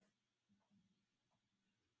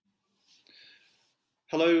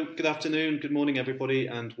Hello, good afternoon, good morning, everybody,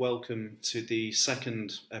 and welcome to the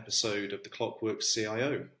second episode of the Clockwork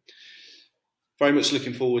CIO. Very much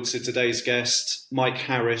looking forward to today's guest, Mike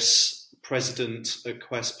Harris, President at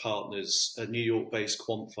Quest Partners, a New York-based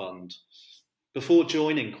quant fund. Before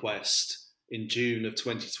joining Quest in June of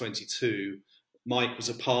 2022, Mike was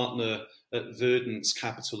a partner at Verdant's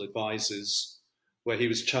Capital Advisors, where he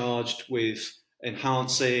was charged with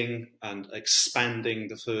enhancing and expanding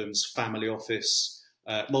the firm's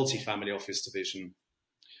multi-family office division.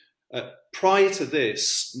 Prior to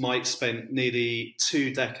this, Mike spent nearly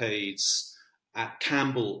 2 decades at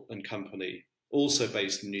Campbell and Company, also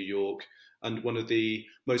based in New York, and one of the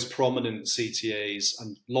most prominent CTAs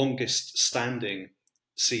and longest standing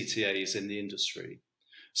CTAs in the industry.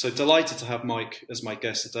 So delighted to have Mike as my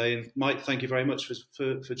guest today. And Mike, thank you very much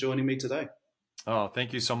for joining me today. Oh,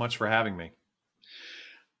 thank you so much for having me.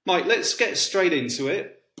 Mike, let's get straight into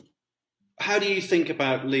it. How do you think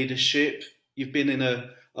about leadership? You've been in a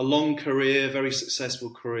long career, very successful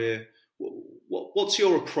career. What's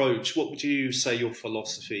your approach? What would you say your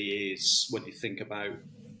philosophy is when you think about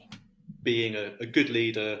being a good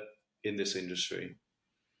leader in this industry?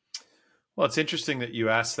 Well, it's interesting that you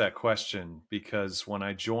asked that question because when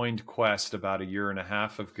I joined Quest about a year and a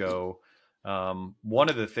half ago, one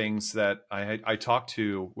of the things that I talked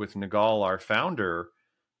to with Nagal, our founder,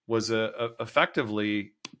 was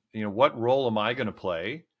effectively, what role am I going to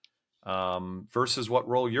play versus what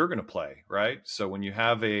role you're going to play, right? So when you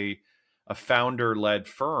have a founder-led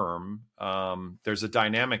firm, there's a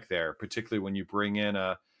dynamic there, particularly when you bring in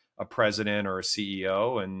a president or a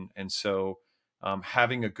CEO, and so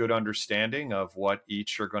having a good understanding of what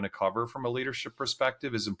each are going to cover from a leadership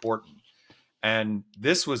perspective is important. And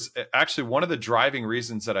this was actually one of the driving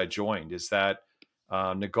reasons that I joined, is that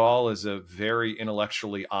Nagal is a very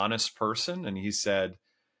intellectually honest person, and he said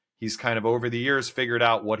he's kind of over the years figured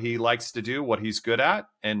out what he likes to do, what he's good at,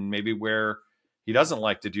 and maybe where he doesn't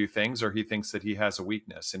like to do things or he thinks that he has a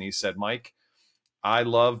weakness. And he said, Mike, I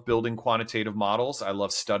love building quantitative models. I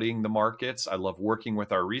love studying the markets. I love working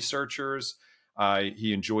with our researchers.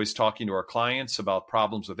 He enjoys talking to our clients about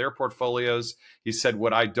problems with their portfolios. He said,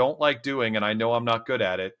 what I don't like doing, and I know I'm not good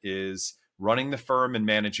at it, is running the firm and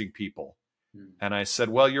managing people. And I said,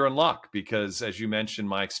 well, you're in luck, because as you mentioned,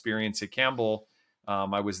 my experience at Campbell,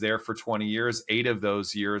 I was there for 20 years. 8 of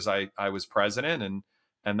those years I was president.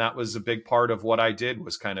 And that was a big part of what I did,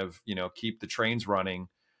 was kind of, keep the trains running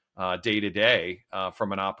day to day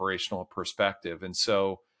from an operational perspective. And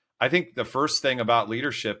so I think the first thing about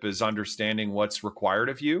leadership is understanding what's required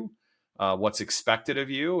of you, what's expected of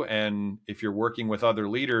you. And if you're working with other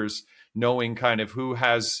leaders, knowing kind of who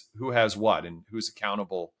has what and who's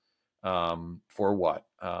accountable for what.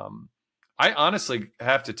 I honestly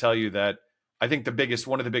have to tell you that I think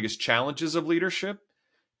one of the biggest challenges of leadership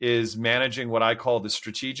is managing what I call the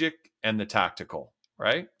strategic and the tactical,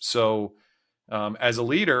 right? So as a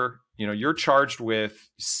leader, you're charged with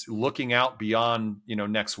looking out beyond,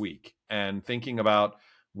 next week and thinking about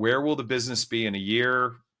where will the business be in a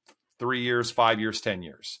year, 3 years, 5 years, 10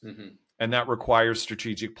 years. Mm-hmm. And that requires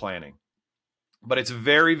strategic planning. But it's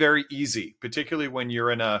very, very easy, particularly when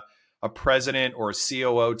you're in a president or a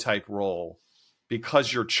COO type role,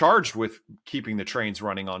 because you're charged with keeping the trains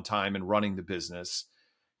running on time and running the business.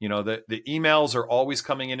 The emails are always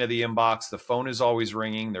coming into the inbox. The phone is always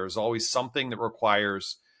ringing. There's always something that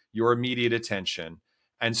requires your immediate attention.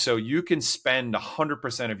 And so you can spend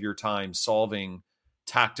 100% of your time solving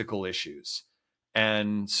tactical issues.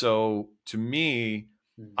 And so to me,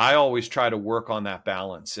 I always try to work on that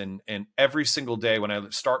balance. And every single day when I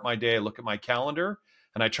start my day, I look at my calendar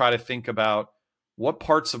and I try to think about what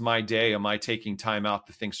parts of my day am I taking time out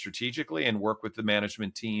to think strategically and work with the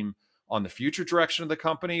management team on the future direction of the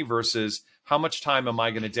company versus how much time am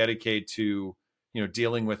I going to dedicate to,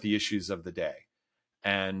 dealing with the issues of the day.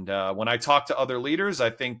 And when I talk to other leaders, I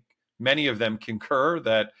think many of them concur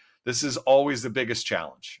that this is always the biggest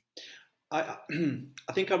challenge. I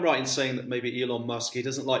think I'm right in saying that maybe Elon Musk, he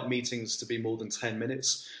doesn't like meetings to be more than 10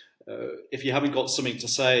 minutes. If you haven't got something to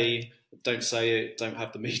say, don't say it, don't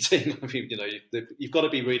have the meeting. I mean, you've got to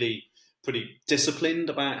be really pretty disciplined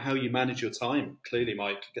about how you manage your time, clearly,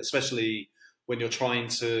 Mike, especially when you're trying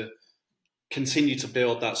to continue to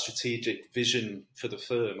build that strategic vision for the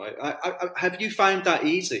firm. Have you found that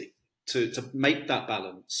easy to make that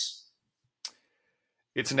balance?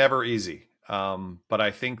 It's never easy. But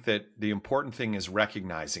I think that the important thing is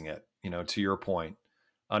recognizing it, to your point,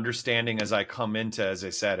 understanding as I come into, as I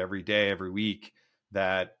said, every day, every week,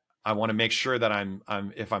 that I want to make sure that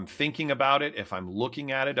if I'm thinking about it, if I'm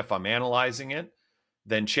looking at it, if I'm analyzing it,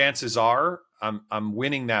 then chances are I'm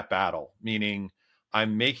winning that battle. Meaning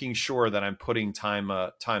I'm making sure that I'm putting time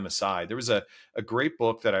aside. There was a great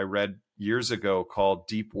book that I read years ago called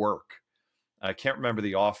Deep Work. I can't remember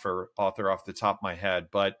the author off the top of my head,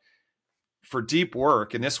 but for deep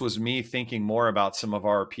work, and this was me thinking more about some of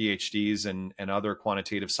our PhDs and other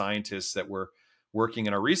quantitative scientists that were working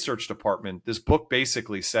in our research department, this book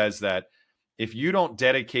basically says that if you don't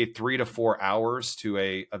dedicate 3 to 4 hours to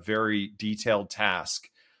a very detailed task,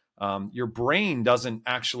 your brain doesn't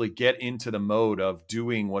actually get into the mode of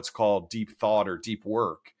doing what's called deep thought or deep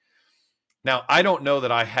work. Now, I don't know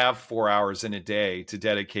that I have 4 hours in a day to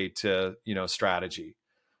dedicate to, strategy,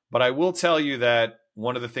 but I will tell you that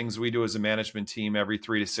one of the things we do as a management team every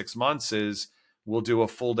 3 to 6 months is we'll do a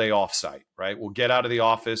full day offsite, right? We'll get out of the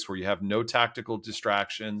office where you have no tactical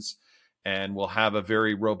distractions, and we'll have a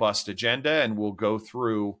very robust agenda, and we'll go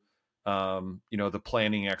through, the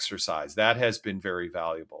planning exercise. That has been very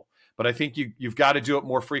valuable. But I think you've got to do it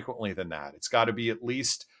more frequently than that. It's got to be at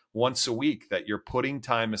least once a week that you're putting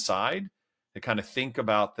time aside to kind of think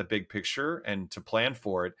about the big picture and to plan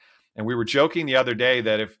for it. And we were joking the other day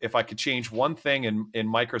that if I could change one thing in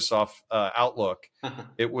Microsoft Outlook,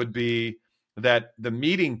 it would be that the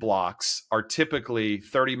meeting blocks are typically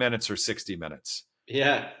 30 minutes or 60 minutes.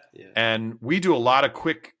 Yeah. And we do a lot of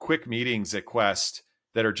quick meetings at Quest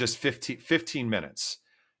that are just 15 minutes.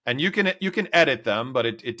 And you can edit them, but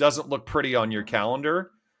it doesn't look pretty on your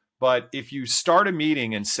calendar. But if you start a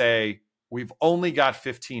meeting and say, we've only got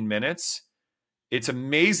 15 minutes, it's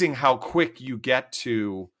amazing how quick you get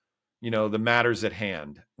to, the matters at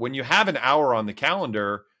hand. When you have an hour on the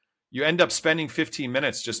calendar, you end up spending 15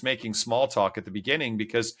 minutes just making small talk at the beginning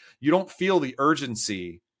because you don't feel the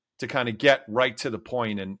urgency to kind of get right to the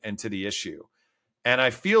point and to the issue. And I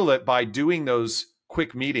feel that by doing those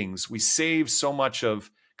quick meetings, we save so much of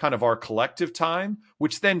kind of our collective time,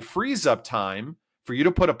 which then frees up time for you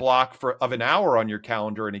to put a block of an hour on your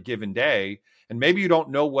calendar in a given day. And maybe you don't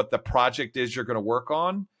know what the project is you're going to work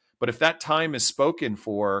on, but if that time is spoken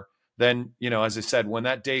for, then, as I said, when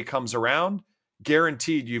that day comes around,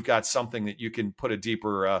 guaranteed you've got something that you can put a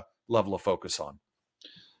deeper level of focus on.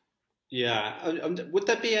 Yeah. Would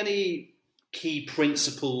there be any key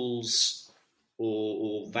principles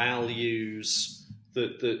or values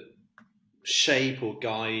that shape or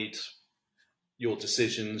guide your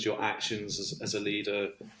decisions, your actions as a leader?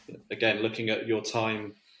 Again, looking at your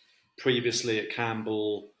time previously at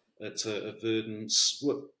Campbell, at Verdance,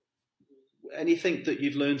 anything that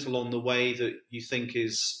you've learned along the way that you think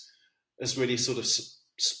has really sort of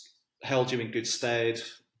held you in good stead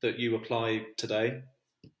that you apply today?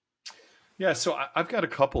 Yeah, so I've got a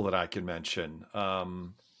couple that I can mention.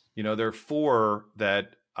 There are 4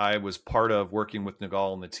 that I was part of working with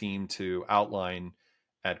Nagal and the team to outline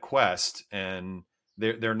at Quest, and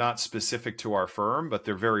they're not specific to our firm, but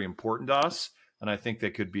they're very important to us, and I think they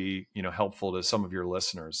could be helpful to some of your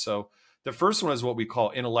listeners. So the first one is what we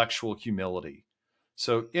call intellectual humility.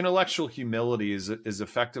 So intellectual humility is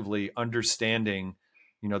effectively understanding,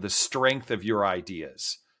 the strength of your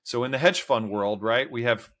ideas. So in the hedge fund world, right, we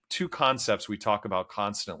have 2 concepts we talk about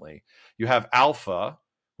constantly. You have alpha,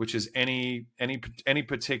 which is any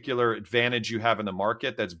particular advantage you have in the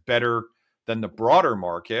market that's better than the broader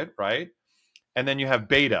market, right? And then you have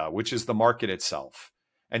beta, which is the market itself.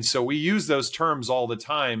 And so we use those terms all the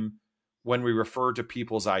time when we refer to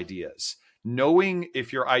people's ideas. Knowing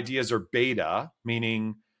if your ideas are beta,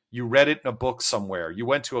 meaning you read it in a book somewhere, you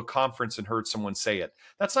went to a conference and heard someone say it.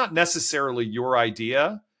 That's not necessarily your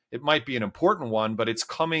idea. It might be an important one, but it's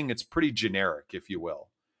pretty generic, if you will.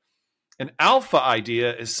 An alpha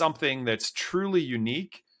idea is something that's truly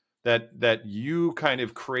unique that you kind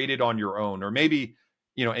of created on your own, or maybe,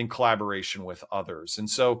 in collaboration with others. And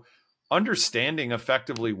so understanding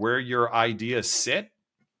effectively where your ideas sit,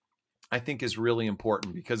 I think, is really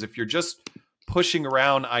important, because if you're just pushing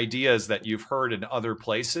around ideas that you've heard in other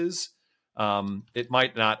places, it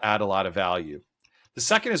might not add a lot of value. The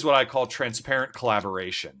second is what I call transparent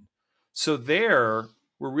collaboration. So there,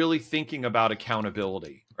 we're really thinking about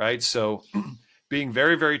accountability, right? So being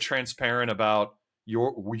very, very transparent about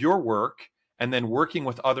your work, and then working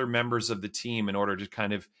with other members of the team in order to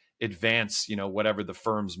kind of advance, whatever the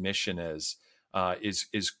firm's mission is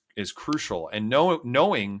crucial. And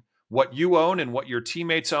knowing what you own and what your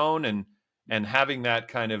teammates own, and having that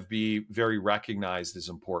kind of be very recognized is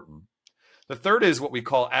important. The third is what we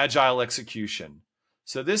call agile execution.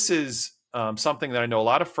 So this is something that I know a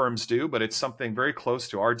lot of firms do, but it's something very close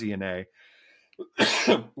to our DNA.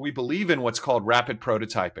 We believe in what's called rapid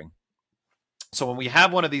prototyping. So when we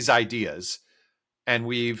have one of these ideas and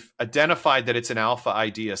we've identified that it's an alpha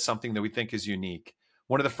idea, something that we think is unique,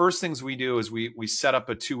 one of the first things we do is we set up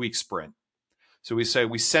a 2-week sprint. So we say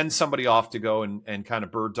we send somebody off to go and kind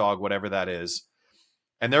of bird dog, whatever that is.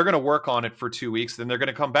 And they're going to work on it for 2 weeks. Then they're going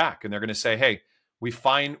to come back and they're going to say, hey, we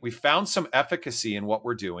found some efficacy in what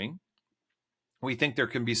we're doing. We think there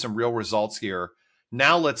can be some real results here.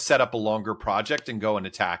 Now let's set up a longer project and go and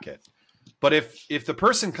attack it. But if the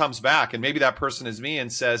person comes back, and maybe that person is me,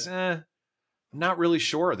 and says, I'm not really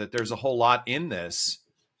sure that there's a whole lot in this,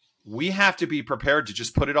 we have to be prepared to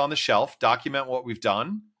just put it on the shelf, document what we've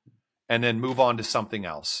done, and then move on to something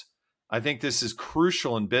else. I think this is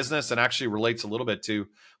crucial in business and actually relates a little bit to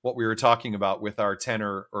what we were talking about with our 10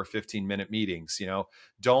 or 15-minute meetings.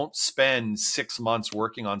 Don't spend 6 months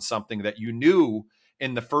working on something that you knew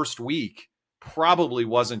in the first week probably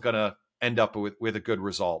wasn't going to end up with a good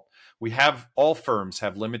result. All firms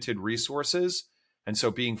have limited resources. And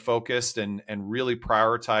so being focused and really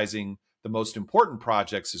prioritizing the most important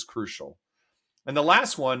projects is crucial. And the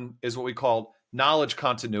last one is what we call knowledge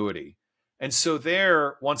continuity. And so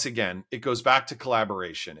there, once again, it goes back to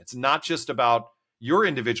collaboration. It's not just about your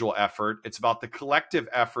individual effort. It's about the collective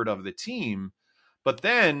effort of the team. But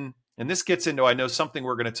then, and this gets into, I know, something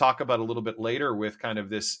we're going to talk about a little bit later with kind of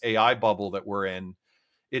this AI bubble that we're in.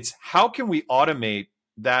 It's how can we automate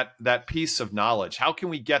that piece of knowledge? How can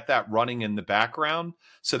we get that running in the background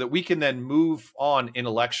so that we can then move on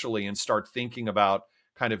intellectually and start thinking about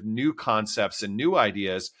kind of new concepts and new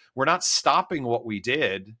ideas? We're not stopping what we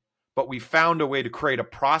did, but we found a way to create a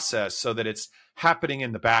process so that it's happening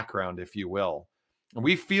in the background, if you will. And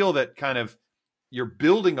we feel that kind of you're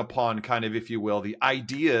building upon kind of, if you will, the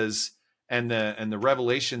ideas and the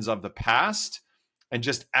revelations of the past and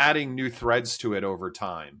just adding new threads to it over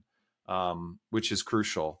time, which is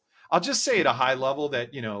crucial. I'll just say at a high level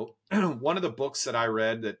that, one of the books that I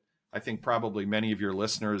read that I think probably many of your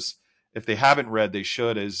listeners, if they haven't read, they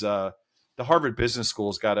should, is the Harvard Business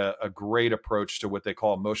School's got a great approach to what they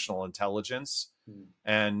call emotional intelligence.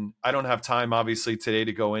 And I don't have time, obviously, today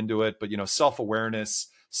to go into it, but, self-awareness,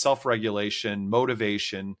 self-regulation,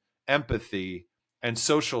 motivation, empathy, and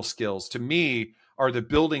social skills, to me, are the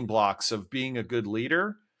building blocks of being a good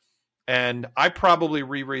leader. And I probably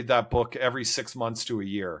reread that book every 6 months to a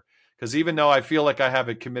year, because even though I feel like I have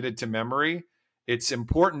it committed to memory, it's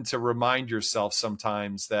important to remind yourself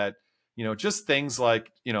sometimes that, just things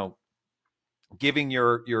like, giving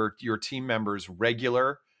your team members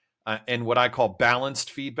regular and what I call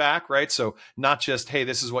balanced feedback, right? So not just, hey,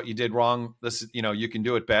 this is what you did wrong. This is, you can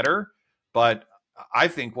do it better. But I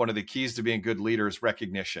think one of the keys to being a good leader is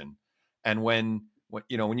recognition. And when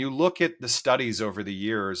you look at the studies over the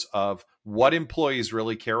years of what employees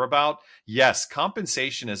really care about, yes,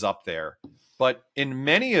 compensation is up there. But in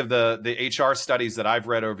many of the HR studies that I've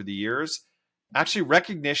read over the years, actually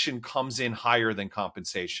recognition comes in higher than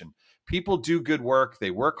compensation. People do good work,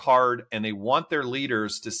 they work hard, and they want their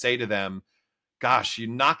leaders to say to them, gosh, you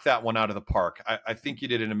knocked that one out of the park. I think you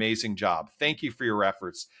did an amazing job. Thank you for your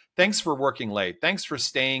efforts. Thanks for working late. Thanks for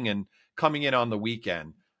staying and coming in on the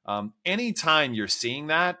weekend. Anytime you're seeing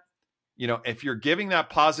that, if you're giving that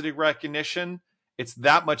positive recognition, it's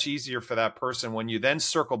that much easier for that person when you then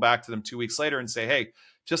circle back to them 2 weeks later and say, hey,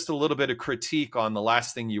 just a little bit of critique on the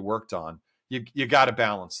last thing you worked on. You got to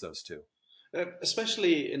balance those two.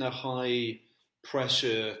 Especially in a high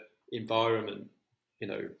pressure environment,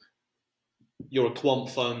 you're a quant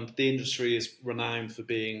fund. The industry is renowned for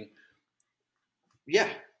being,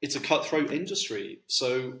 it's a cutthroat industry.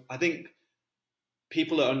 So I think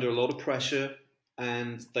people are under a lot of pressure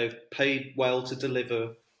and they've paid well to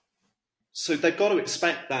deliver. So they've got to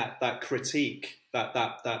expect that critique,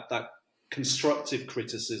 that constructive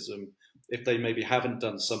criticism if they maybe haven't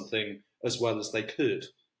done something as well as they could.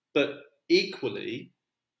 But equally,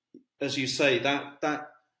 as you say, that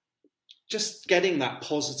just getting that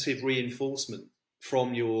positive reinforcement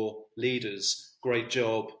from your leaders, great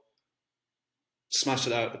job, smash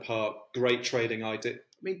it out of the park, great trading idea.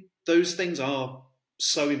 I mean, those things are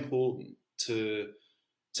so important to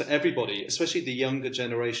everybody, especially the younger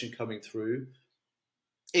generation coming through.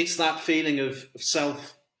 It's that feeling of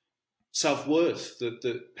self-worth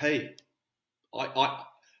that hey,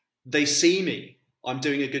 they see me. I'm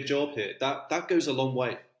doing a good job here. That goes a long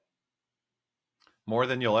way. More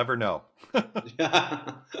than you'll ever know.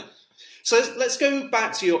 Yeah. So let's go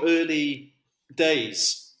back to your early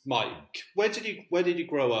days, Mike. Where did you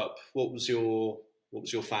grow up? What was your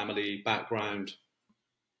family background?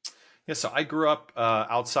 Yeah, so I grew up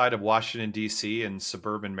outside of Washington, D.C. in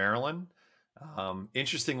suburban Maryland.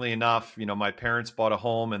 Interestingly enough, my parents bought a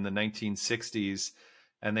home in the 1960s,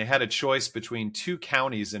 and they had a choice between two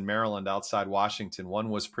counties in Maryland outside Washington. One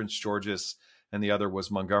was Prince George's, and the other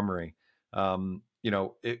was Montgomery.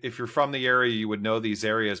 if you're from the area, you would know these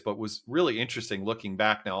areas, but was really interesting looking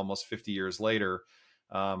back now, almost 50 years later.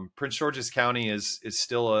 Prince George's County is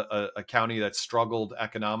still a county that struggled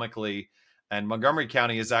economically. And Montgomery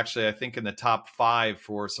County is actually, I think, in the top 5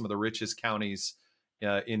 for some of the richest counties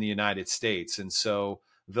in the United States. And so,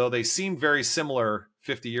 though they seemed very similar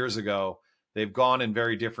 50 years ago, they've gone in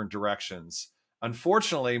very different directions.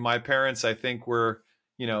 Unfortunately, my parents, I think, were,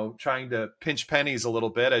 trying to pinch pennies a little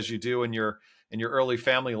bit, as you do in your early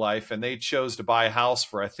family life, and they chose to buy a house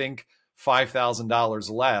for, I think,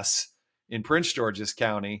 $5,000 less in Prince George's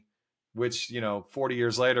County, which 40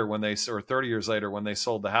 years later, or 30 years later, when they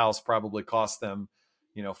sold the house, probably cost them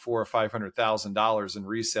 $400,000 or $500,000 in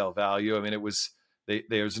resale value. I mean, it was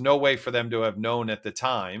there's no way for them to have known at the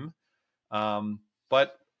time.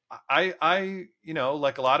 But I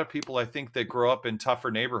like a lot of people, I think, that grow up in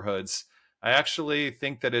tougher neighborhoods, I actually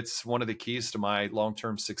think that it's one of the keys to my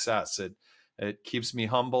long-term success. It keeps me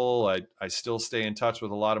humble. I still stay in touch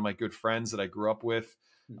with a lot of my good friends that I grew up with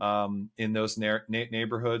in those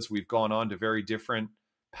neighborhoods. We've gone on to very different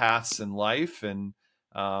paths in life. And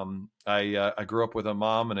I grew up with a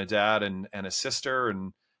mom and a dad and a sister,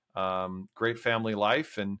 and great family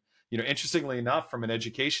life. And, interestingly enough, from an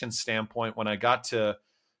education standpoint, when I got to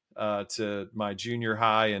my junior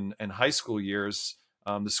high and high school years,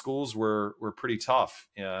 the schools were pretty tough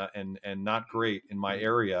and not great in my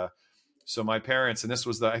area. So my parents, and this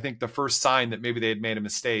was I think the first sign that maybe they had made a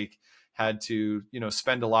mistake, had to,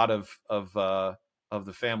 spend a lot of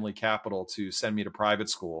the family capital to send me to private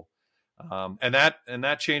school. And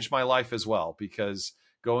that changed my life as well, because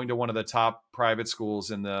going to one of the top private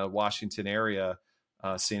schools in the Washington area,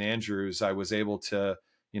 St. Andrews, I was able to,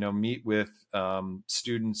 meet with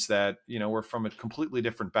students that, were from a completely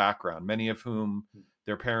different background, many of whom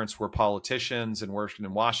their parents were politicians and worked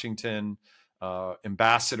in Washington,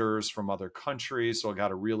 ambassadors from other countries. So I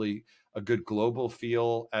got a good global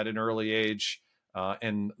feel at an early age,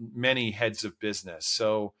 and many heads of business.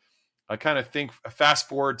 So I kind of think fast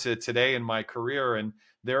forward to today in my career, and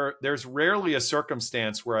there's rarely a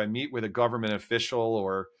circumstance where I meet with a government official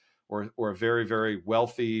or a very, very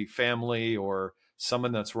wealthy family or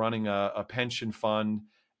someone that's running a pension fund,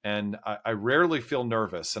 and I rarely feel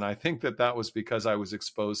nervous. And I think that was because I was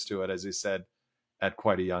exposed to it, as you said, at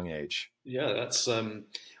quite a young age. Yeah, that's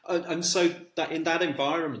and so that in that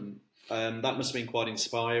environment, that must have been quite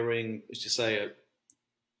inspiring. As you say,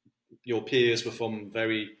 your peers were from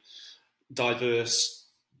very diverse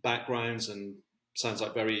backgrounds and sounds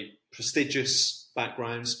like very prestigious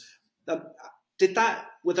backgrounds.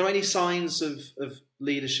 Were there any signs of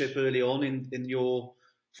leadership early on in your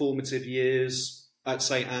formative years at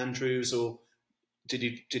St. Andrews, or did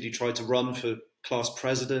you try to run for class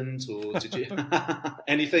president, or did you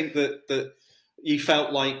anything that you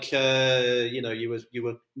felt like you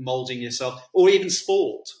were molding yourself, or even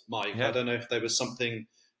sport, Mike? Yeah. I don't know if there was something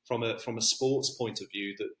from a sports point of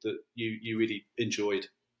view that you really enjoyed.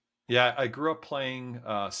 Yeah, I grew up playing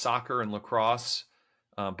soccer and lacrosse,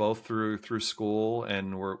 both through school,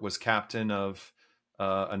 and was captain of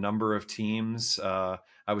a number of teams.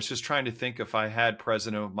 I was just trying to think if I had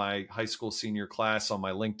president of my high school senior class on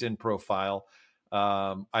my LinkedIn profile.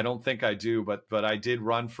 I don't think I do, but I did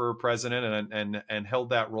run for president and held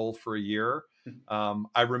that role for a year.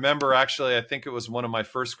 I remember, actually, I think it was one of my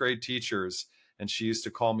first grade teachers, and she used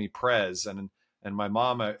to call me Prez. And my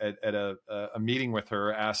mom at a meeting with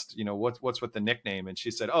her asked, what's with the nickname? And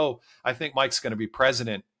she said, "Oh, I think Mike's going to be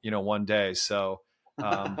president, one day." So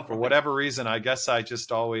for whatever reason, I guess I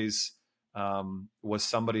just always was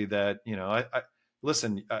somebody that,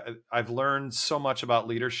 listen, I've learned so much about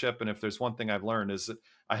leadership. And if there's one thing I've learned, is that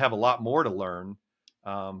I have a lot more to learn.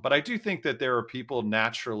 But I do think that there are people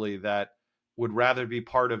naturally that would rather be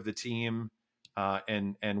part of the team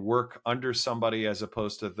and work under somebody, as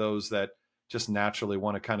opposed to those that just naturally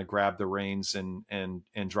want to kind of grab the reins and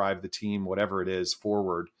drive the team, whatever it is,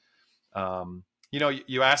 forward.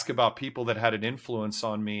 You ask about people that had an influence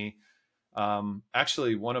on me.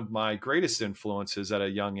 Actually, one of my greatest influences at a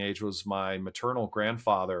young age was my maternal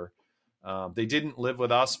grandfather. They didn't live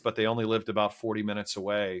with us, but they only lived about 40 minutes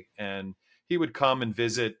away. And he would come and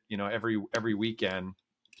visit, every weekend.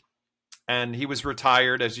 And he was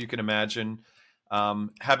retired, as you can imagine.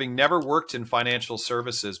 Having never worked in financial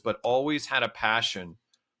services, but always had a passion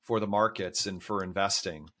for the markets and for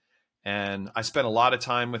investing. And I spent a lot of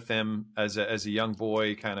time with him as a young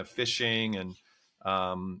boy, kind of fishing. And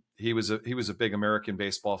he was a big American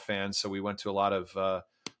baseball fan, so we went to a lot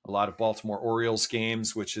of Baltimore Orioles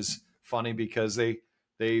games, which is funny because they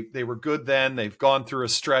were good then. They've gone through a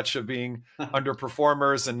stretch of being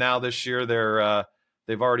underperformers, and now this year they're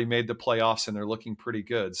they've already made the playoffs and they're looking pretty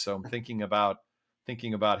good. So I'm thinking about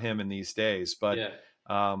him in these days. But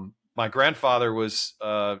Yeah. my grandfather was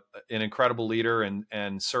an incredible leader,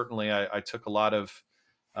 and certainly I took a lot of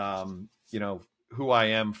who I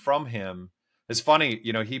am from him. It's funny,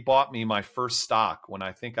 he bought me my first stock when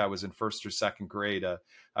I think I was in first or second grade.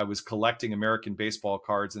 I was collecting American baseball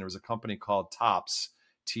cards, and there was a company called Topps,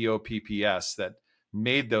 Topps, that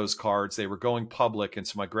made those cards. They were going public, and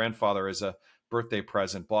so my grandfather, as a birthday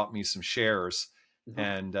present, bought me some shares. Mm-hmm.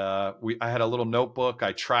 And I had a little notebook.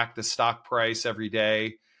 I tracked the stock price every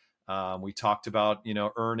day. We talked about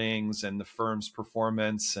earnings and the firm's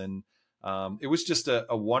performance, and it was just a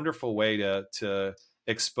wonderful way to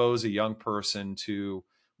expose a young person to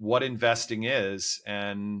what investing is,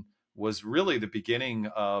 and was really the beginning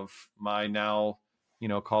of my now,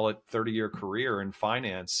 call it 30-year career in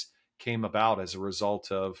finance, came about as a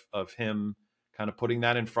result of him kind of putting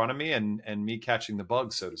that in front of me, and me catching the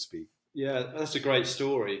bug, so to speak. Yeah, that's a great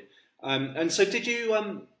story. And so, did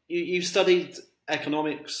you studied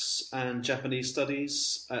economics and Japanese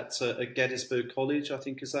studies at Gettysburg College? I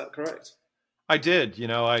think, is that correct? I did.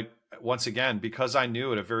 I once again, because I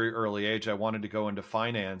knew at a very early age I wanted to go into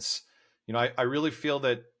finance. I really feel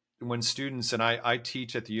that when students, and I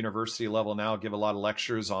teach at the university level now, give a lot of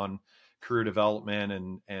lectures on career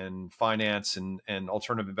development and finance and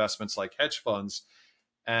alternative investments like hedge funds.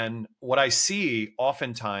 And what I see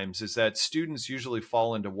oftentimes is that students usually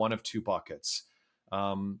fall into one of two buckets.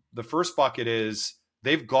 The first bucket is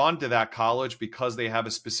they've gone to that college because they have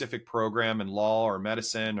a specific program in law or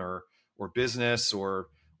medicine or business or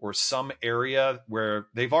some area where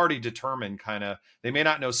they've already determined they may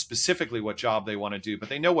not know specifically what job they want to do, but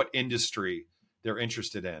they know what industry they're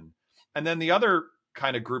interested in. And then the other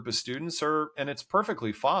kind of group of students and it's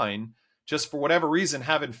perfectly fine, just for whatever reason,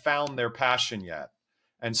 haven't found their passion yet.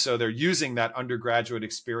 And so they're using that undergraduate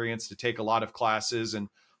experience to take a lot of classes and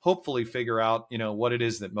hopefully figure out, what it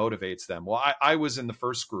is that motivates them. Well, I was in the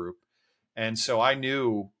first group. And so I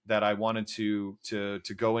knew that I wanted to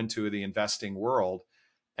go into the investing world.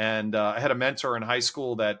 And I had a mentor in high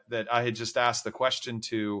school that I had just asked the question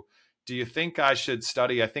to, do you think I should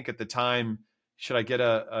study? I think at the time, should I get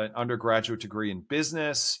an undergraduate degree in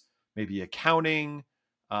business, maybe accounting?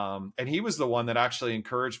 And he was the one that actually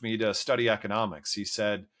encouraged me to study economics. He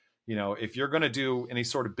said, if you're going to do any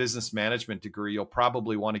sort of business management degree, you'll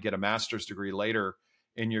probably want to get a master's degree later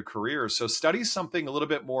in your career. So study something a little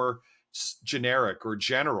bit more generic or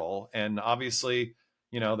general. And obviously,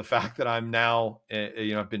 the fact that I'm now,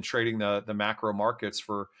 I've been trading the macro markets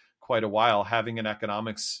for quite a while, having an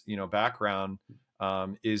economics, background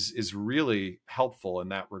is really helpful in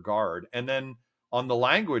that regard. And then on the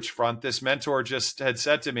language front, this mentor just had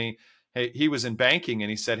said to me, hey, he was in banking, and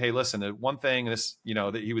he said, hey, listen, the one thing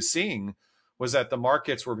that he was seeing was that the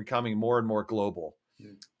markets were becoming more and more global.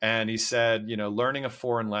 And he said, learning a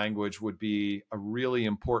foreign language would be a really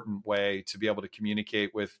important way to be able to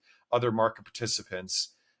communicate with other market participants.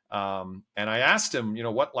 And I asked him,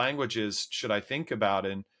 what languages should I think about?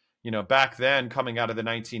 And, back then, coming out of the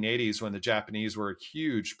 1980s, when the Japanese were a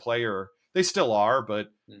huge player, they still are,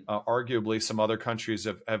 but arguably some other countries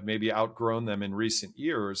have maybe outgrown them in recent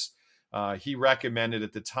years. He recommended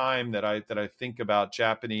at the time that I think about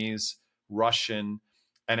Japanese, Russian,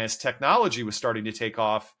 and as technology was starting to take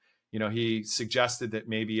off, he suggested that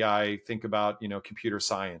maybe I think about, computer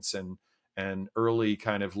science and early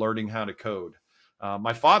kind of learning how to code.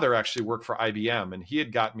 My father actually worked for IBM, and he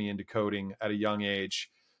had got me into coding at a young age.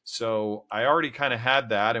 So I already kind of had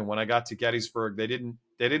that. And when I got to Gettysburg, they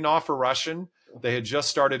didn't offer Russian. They had just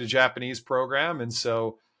started a Japanese program. And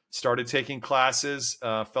so started taking classes,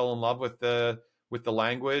 fell in love with the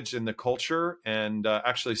language and the culture, and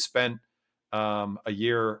actually spent a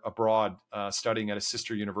year abroad studying at a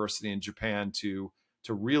sister university in Japan to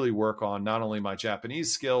really work on not only my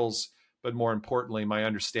Japanese skills, but more importantly, my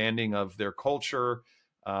understanding of their culture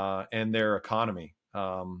and their economy,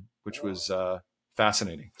 which was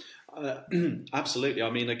fascinating. Absolutely.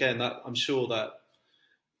 I mean, again, that I'm sure that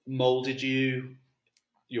molded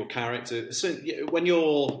your character. So when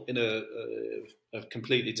you're in a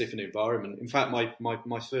completely different environment. In fact,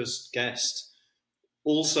 my first guest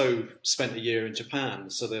also spent a year in Japan,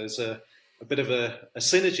 so there's a bit of a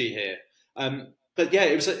synergy here. But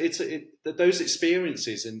yeah, those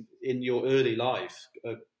experiences in your early life.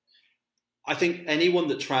 I think anyone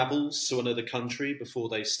that travels to another country before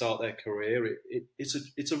they start their career,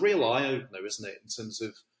 it's a real eye opener, isn't it? In terms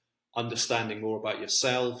of understanding more about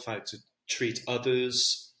yourself, how to treat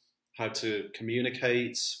others, how to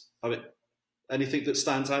communicate. I mean, anything that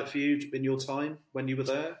stands out for you in your time when you were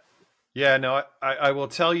there? Yeah, no, I will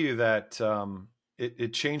tell you that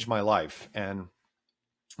it changed my life. And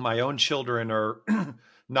my own children are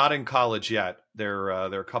not in college yet. They're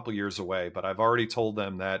a couple years away, but I've already told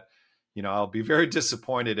them that, I'll be very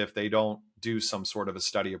disappointed if they don't do some sort of a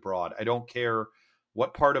study abroad. I don't care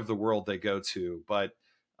what part of the world they go to, but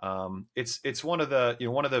it's one of the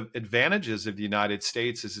one of the advantages of the United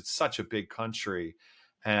States is it's such a big country,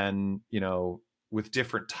 and with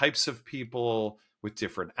different types of people, with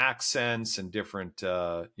different accents and different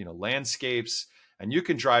landscapes, and you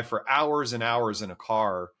can drive for hours and hours in a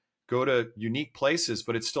car, go to unique places,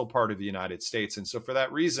 but it's still part of the United States. And so for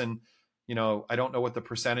that reason, I don't know what the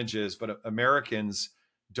percentage is, but Americans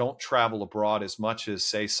don't travel abroad as much as,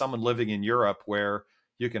 say, someone living in Europe, where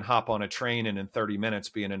you can hop on a train and in 30 minutes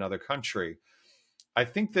be in another country. I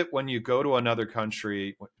think that when you go to another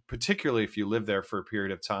country, particularly if you live there for a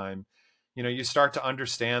period of time, you start to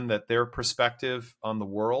understand that their perspective on the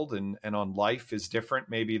world and on life is different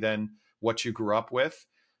maybe than what you grew up with.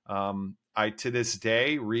 I, to this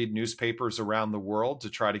day, read newspapers around the world to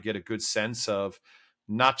try to get a good sense of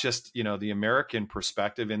not just, the American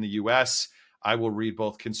perspective. In the US, I will read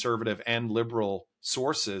both conservative and liberal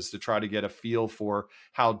sources to try to get a feel for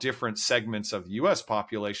how different segments of the US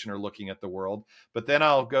population are looking at the world. But then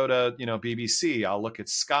I'll go to, BBC, I'll look at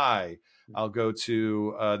Sky, I'll go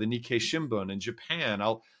to the Nikkei Shimbun in Japan.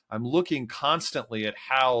 I'm looking constantly at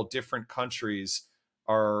how different countries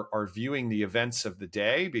are viewing the events of the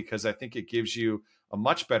day, because I think it gives you a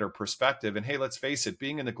much better perspective. And hey, let's face it,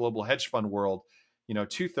 being in the global hedge fund world,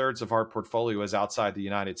 2/3 of our portfolio is outside the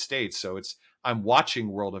United States. So I'm watching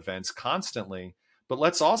world events constantly. But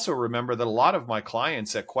let's also remember that a lot of my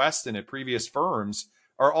clients at Quest and at previous firms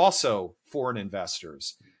are also foreign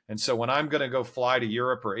investors. And so when I'm going to go fly to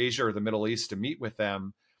Europe or Asia or the Middle East to meet with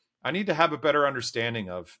them, I need to have a better understanding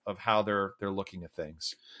of how they're looking at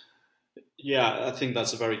things. Yeah, I think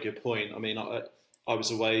that's a very good point. I mean, I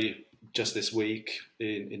was away just this week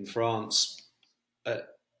in France.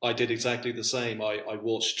 I did exactly the same. I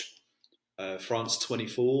watched France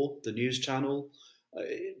 24, the news channel,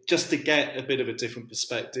 just to get a bit of a different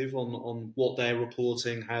perspective on what they're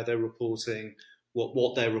reporting, how they're reporting,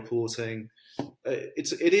 what they're reporting.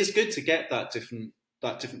 It is good to get that different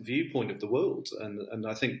viewpoint of the world, and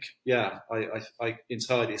I think I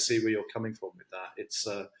entirely see where you're coming from with that.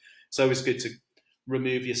 It's always good to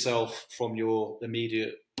remove yourself from your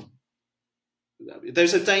immediate.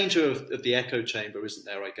 There's a danger of the echo chamber, isn't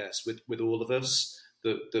there? I guess with all of us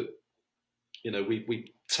that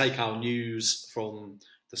we take our news from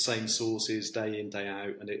the same sources day in, day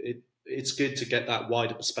out, and it's good to get that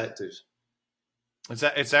wider perspective. It's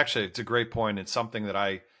a great point. It's something that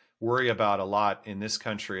I worry about a lot in this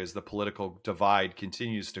country as the political divide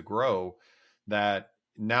continues to grow, that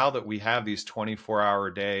now that we have these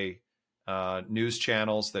 24-hour-a-day news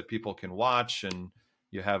channels that people can watch, and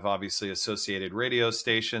you have obviously associated radio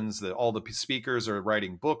stations that all the speakers are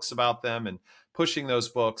writing books about them and pushing those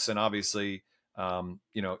books, and obviously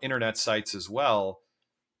internet sites as well.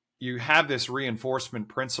 You have this reinforcement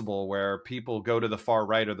principle where people go to the far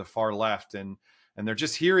right or the far left, and they're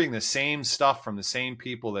just hearing the same stuff from the same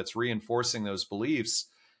people that's reinforcing those beliefs.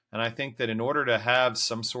 And I think that in order to have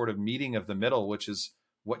some sort of meeting of the middle, which is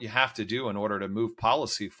what you have to do in order to move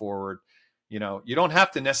policy forward, you don't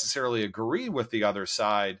have to necessarily agree with the other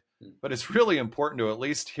side, but it's really important to at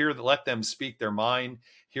least let them speak their mind,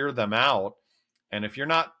 hear them out. And if you're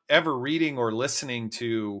not ever reading or listening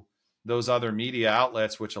to those other media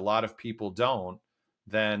outlets, which a lot of people don't,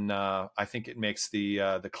 then I think it makes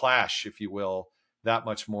the clash, if you will, that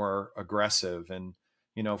much more aggressive. And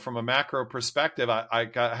from a macro perspective, I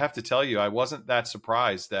have to tell you, I wasn't that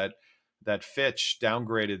surprised that Fitch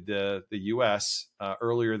downgraded the U.S.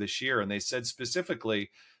 Earlier this year, and they said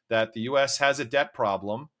specifically that the U.S. has a debt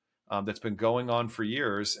problem that's been going on for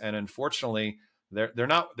years, and unfortunately,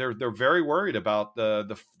 they're very worried about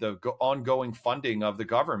the ongoing funding of the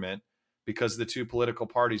government, because the two political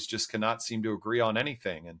parties just cannot seem to agree on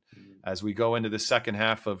anything. And as we go into the second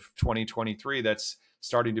half of 2023, that's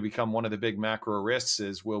starting to become one of the big macro risks: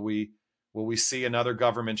 is will we see another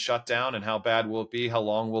government shutdown, and how bad will it be? How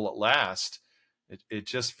long will it last? It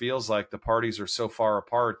just feels like the parties are so far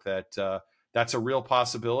apart that that's a real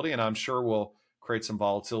possibility, and I'm sure will create some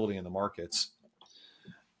volatility in the markets.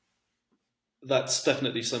 That's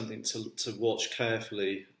definitely something to watch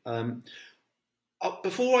carefully.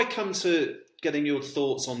 Before I come to getting your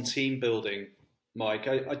thoughts on team building, Mike,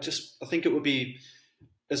 I think it would be,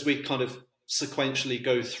 as we kind of sequentially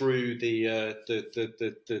go through the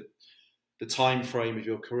time frame of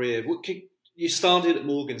your career. You started at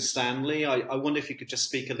Morgan Stanley. I wonder if you could just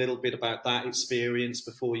speak a little bit about that experience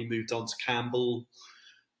before you moved on to Campbell.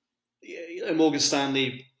 Morgan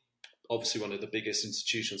Stanley, obviously one of the biggest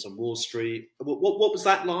institutions on Wall Street. What was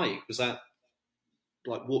that like? Was that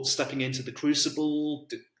like stepping into the crucible?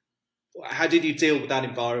 How did you deal with that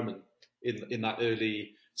environment in that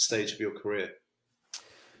early stage of your career?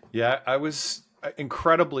 Yeah, I was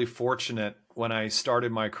incredibly fortunate when I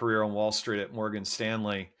started my career on Wall Street at Morgan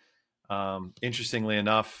Stanley. Interestingly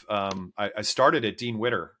enough, I started at Dean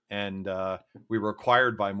Witter, and we were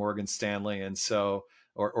acquired by Morgan Stanley, and so,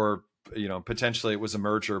 or potentially it was a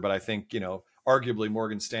merger, but I think arguably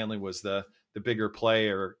Morgan Stanley was the bigger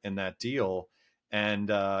player in that deal, and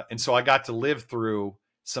so I got to live through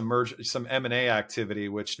some M&A activity,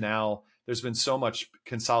 which now there's been so much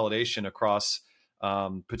consolidation across,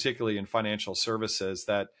 particularly in financial services,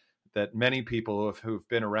 that many people who've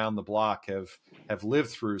been around the block have lived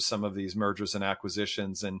through some of these mergers and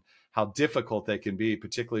acquisitions, and how difficult they can be,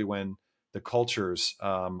 particularly when the cultures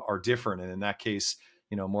are different. And in that case,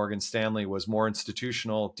 Morgan Stanley was more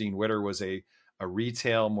institutional. Dean Witter was a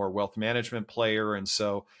retail, more wealth management player. And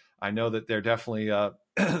so I know that there definitely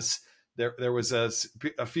there was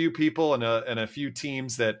a few people and a few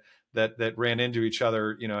teams that ran into each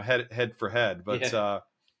other, head for head. But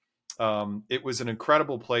it was an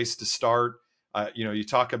incredible place to start. You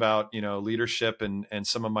talk about, leadership and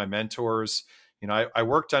some of my mentors. I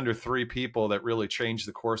worked under three people that really changed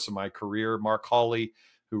the course of my career. Mark Hawley,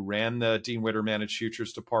 who ran the Dean Witter Managed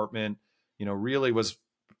Futures Department, really was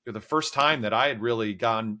the first time that I had really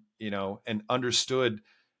gone, and understood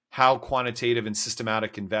how quantitative and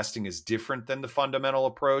systematic investing is different than the fundamental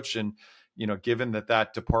approach. And, given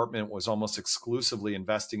that department was almost exclusively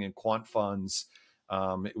investing in quant funds,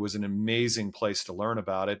 it was an amazing place to learn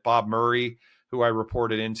about it. Bob Murray, who I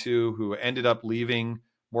reported into, who ended up leaving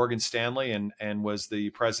Morgan Stanley and was the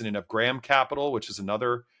president of Graham Capital, which is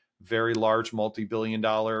another very large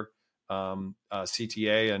multi-billion-dollar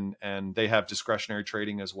CTA, and they have discretionary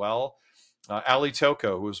trading as well. Ali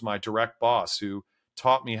Toko, who was my direct boss, who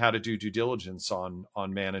taught me how to do due diligence on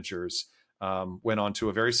managers, went on to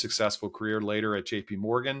a very successful career later at JP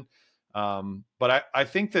Morgan. But I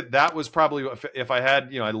think that was probably, if I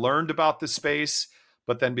had, I learned about the space,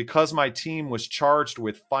 but then because my team was charged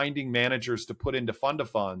with finding managers to put into fund of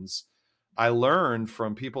funds, I learned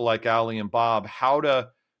from people like Ali and Bob how to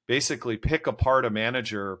basically pick apart a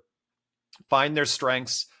manager, find their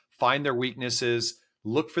strengths, find their weaknesses,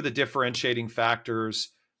 look for the differentiating factors,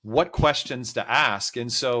 what questions to ask.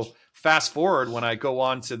 And so fast forward when I go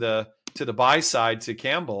on to the buy side to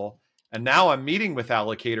Campbell, and now I'm meeting with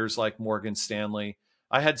allocators like Morgan Stanley,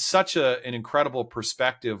 I had such an incredible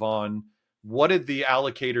perspective on what did the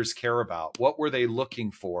allocators care about? What were they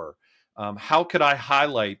looking for? How could I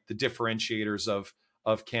highlight the differentiators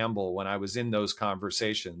of Campbell when I was in those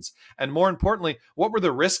conversations? And more importantly, what were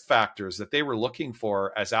the risk factors that they were looking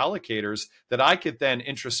for as allocators that I could then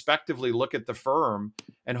introspectively look at the firm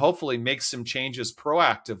and hopefully make some changes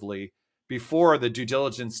proactively before the due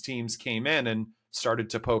diligence teams came in and started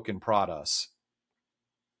to poke and prod us?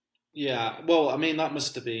 Yeah, well, I mean, that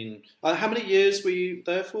must have been. How many years were you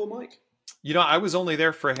there for, Mike? I was only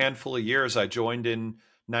there for a handful of years. I joined in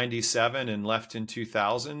 97 and left in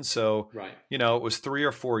 2000. So, right. It was 3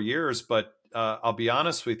 or 4 years, but I'll be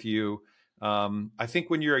honest with you. I think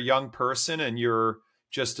when you're a young person and you're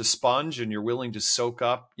just a sponge and you're willing to soak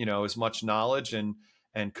up, as much knowledge and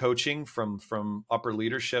coaching from upper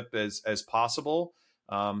leadership as possible,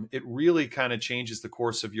 it really kind of changes the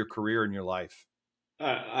course of your career and your life.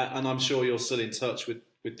 And I'm sure you're still in touch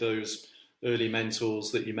with those early mentors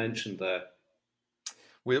that you mentioned there.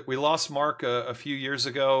 We lost Mark a few years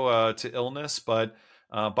ago to illness, but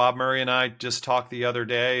Bob Murray and I just talked the other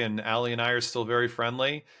day, and Ali and I are still very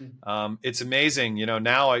friendly. It's amazing.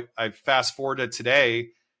 Now I fast forward to today,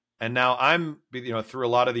 and now I'm, through a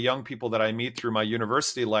lot of the young people that I meet through my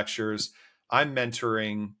university lectures, I'm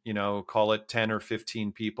mentoring, call it 10 or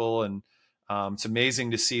 15 people. And it's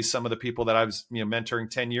amazing to see some of the people that I was, mentoring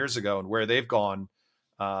 10 years ago and where they've gone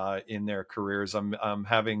in their careers. I'm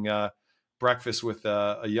having breakfast with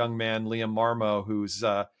a young man, Liam Marmo, who's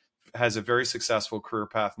has a very successful career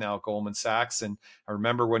path now at Goldman Sachs. And I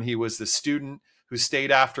remember when he was the student who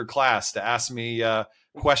stayed after class to ask me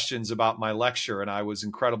questions about my lecture, and I was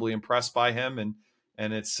incredibly impressed by him.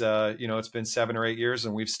 And it's it's been 7 or 8 years,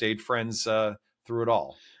 and we've stayed friends through it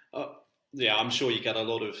all. Yeah, I'm sure you get a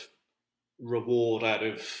lot of reward out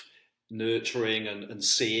of nurturing and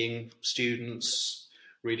seeing students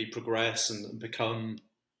really progress and become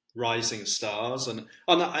rising stars, and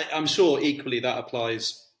I'm sure equally that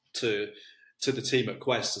applies to the team at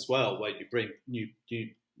Quest as well, where you bring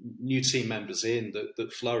new team members in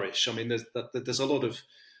that flourish. I mean, there's a lot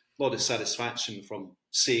of satisfaction from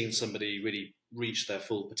seeing somebody really reach their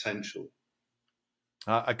full potential.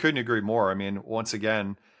 I couldn't agree more. I mean, once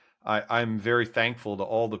again, I'm very thankful to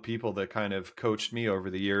all the people that kind of coached me over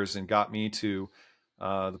the years and got me to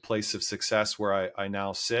the place of success where I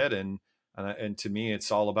now sit. And to me,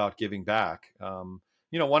 it's all about giving back.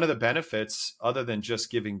 One of the benefits, other than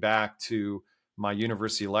just giving back to my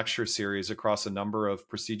university lecture series across a number of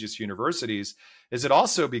prestigious universities, is it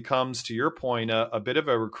also becomes, to your point, a bit of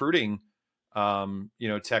a recruiting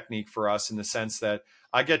technique for us, in the sense that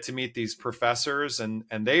I get to meet these professors, and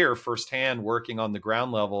they are firsthand working on the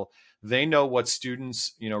ground level. They know what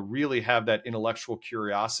students, really have that intellectual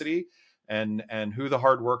curiosity, and who the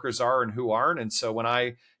hard workers are and who aren't. And so when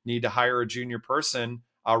I need to hire a junior person,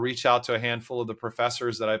 I'll reach out to a handful of the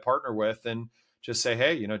professors that I partner with and just say,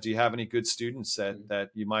 hey, do you have any good students that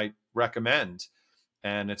you might recommend?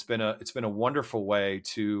 And it's been a wonderful way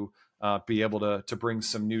to be able to bring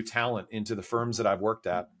some new talent into the firms that I've worked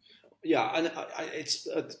at. Yeah, and it's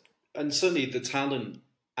and certainly the talent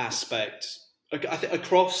aspect, I think,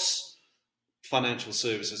 across financial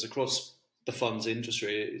services, across the funds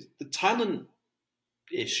industry, the talent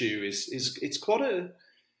issue is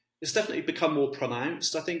it's definitely become more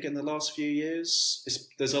pronounced. I think in the last few years,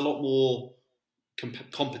 there's a lot more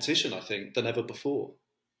competition, I think, than ever before.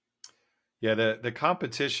 Yeah, the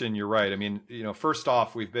competition, you're right. I mean, first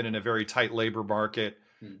off, we've been in a very tight labor market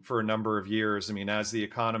for a number of years. I mean, as the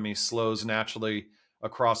economy slows naturally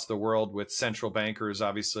across the world, with central bankers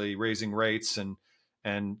obviously raising rates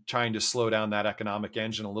and trying to slow down that economic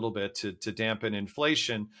engine a little bit to dampen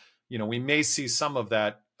inflation, we may see some of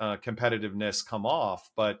that competitiveness come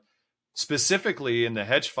off. But specifically in the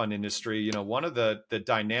hedge fund industry, one of the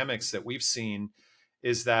dynamics that we've seen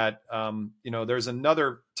is that there's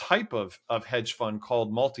another type of hedge fund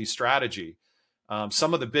called multi-strategy.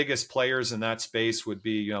 Some of the biggest players in that space would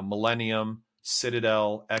be Millennium,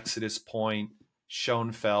 Citadel, Exodus Point,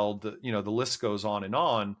 Schoenfeld. The list goes on and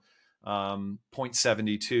on. Point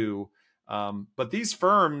 72. But these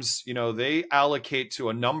firms, they allocate to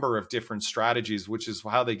a number of different strategies, which is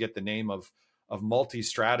how they get the name of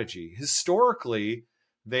multi-strategy. Historically,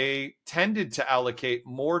 they tended to allocate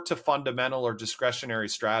more to fundamental or discretionary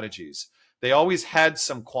strategies. They always had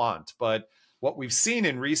some quant, but what we've seen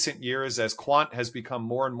in recent years, as quant has become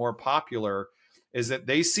more and more popular, is that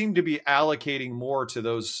they seem to be allocating more to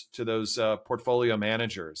those portfolio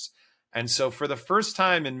managers. And so for the first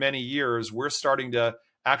time in many years, we're starting to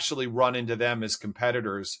actually run into them as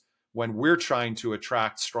competitors when we're trying to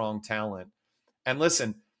attract strong talent. And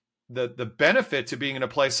listen, the benefit to being in a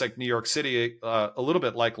place like New York City, a little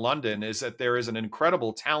bit like London, is that there is an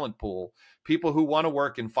incredible talent pool. People who want to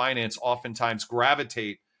work in finance oftentimes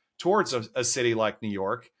gravitate towards a city like New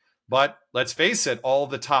York. But let's face it, all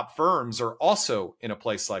the top firms are also in a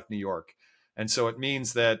place like New York. And so it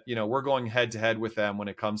means that, we're going head to head with them when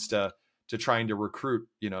it comes to trying to recruit,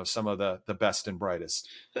 some of the best and brightest.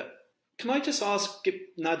 Can I just ask,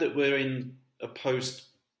 now that we're in a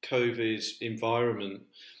post-COVID environment,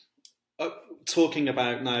 talking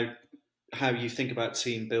about now how you think about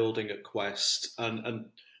team building at Quest and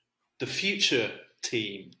the future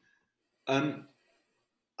team,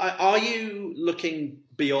 are you looking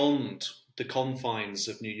beyond the confines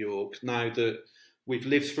of New York now that we've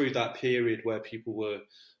lived through that period where people were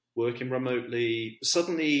working remotely?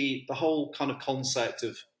 Suddenly, the whole kind of concept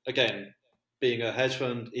of, again, being a hedge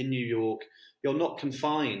fund in New York, you're not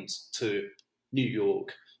confined to New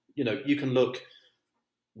York. You can look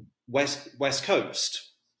West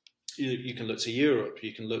Coast. You can look to Europe.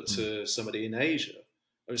 You can look to somebody in Asia.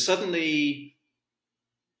 And suddenly,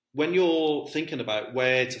 when you're thinking about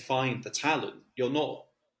where to find the talent, you're not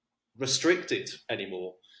restricted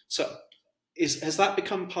anymore. So has that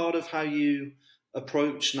become part of how you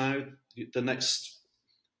approach now the next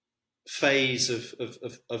phase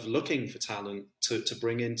of looking for talent to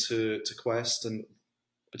bring into Quest? And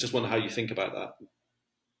I just wonder how you think about that.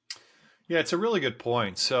 Yeah, it's a really good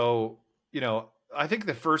point. So, I think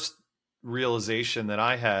the first realization that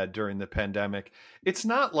I had during the pandemic, it's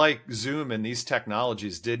not like Zoom and these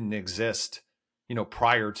technologies didn't exist,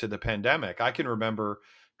 prior to the pandemic. I can remember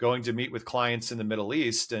going to meet with clients in the Middle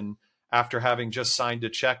East, and after having just signed a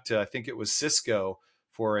check to, I think it was Cisco,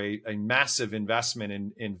 for a massive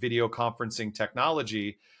investment in video conferencing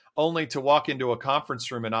technology, only to walk into a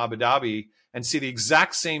conference room in Abu Dhabi and see the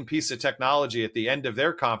exact same piece of technology at the end of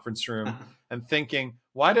their conference room and thinking,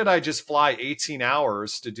 why did I just fly 18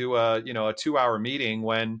 hours to do a 2-hour meeting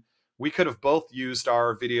when we could have both used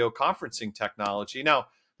our video conferencing technology? Now,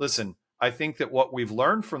 listen, I think that what we've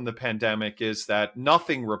learned from the pandemic is that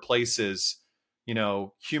nothing replaces,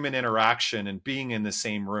 human interaction and being in the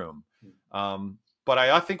same room. But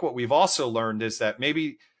I think what we've also learned is that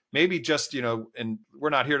maybe just, and we're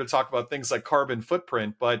not here to talk about things like carbon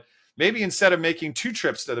footprint, but maybe instead of making 2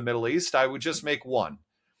 trips to the Middle East, I would just make one.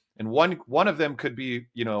 And one of them could be,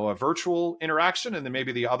 a virtual interaction, and then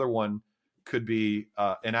maybe the other one could be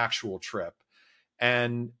an actual trip.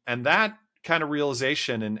 And that kind of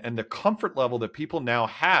realization and the comfort level that people now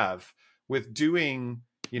have with doing,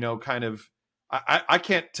 kind of, I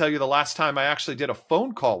can't tell you the last time I actually did a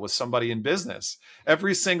phone call with somebody in business.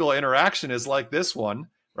 Every single interaction is like this one,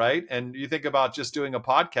 right? And you think about just doing a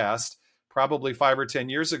podcast, probably 5 or 10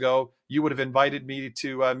 years ago, you would have invited me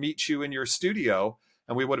to meet you in your studio,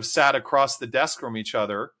 and we would have sat across the desk from each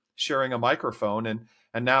other, sharing a microphone.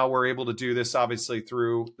 And now we're able to do this obviously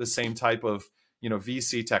through the same type of,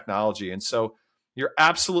 VC technology. And so you're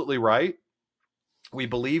absolutely right. We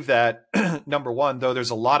believe that number one, though there's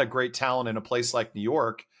a lot of great talent in a place like New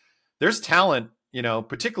York, there's talent,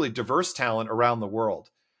 particularly diverse talent around the world.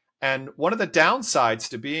 And one of the downsides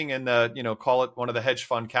to being in the, call it one of the hedge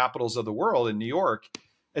fund capitals of the world in New York,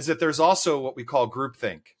 is that there's also what we call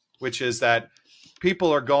groupthink, which is that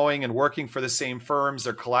people are going and working for the same firms,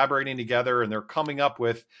 they're collaborating together, and they're coming up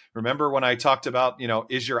with, remember when I talked about,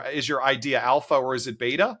 is your idea alpha or is it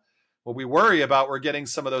beta? Well, we worry about we're getting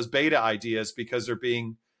some of those beta ideas because they're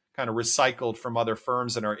being kind of recycled from other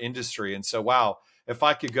firms in our industry. And so, wow, if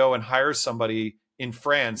I could go and hire somebody in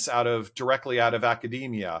France directly out of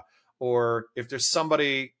academia, or if there's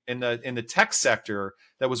somebody in the tech sector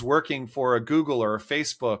that was working for a Google or a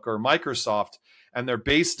Facebook or Microsoft, and they're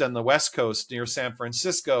based on the West Coast near San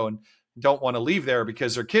Francisco and don't want to leave there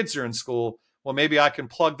because their kids are in school, well, maybe I can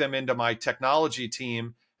plug them into my technology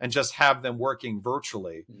team and just have them working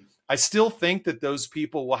virtually. I still think that those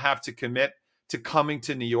people will have to commit to coming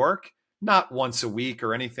to New York, not once a week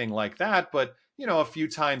or anything like that, but a few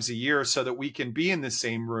times a year so that we can be in the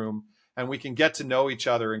same room and we can get to know each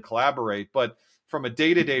other and collaborate. But from a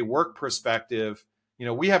day-to-day work perspective,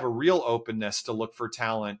 we have a real openness to look for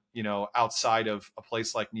talent, outside of a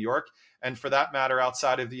place like New York, and for that matter,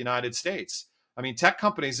 outside of the United States. I mean, tech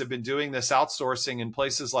companies have been doing this outsourcing in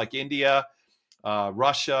places like India,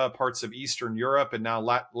 Russia, parts of Eastern Europe, and now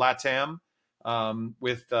LATAM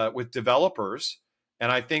with developers.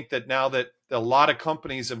 And I think that now that a lot of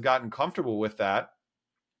companies have gotten comfortable with that,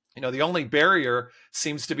 the only barrier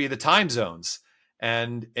seems to be the time zones.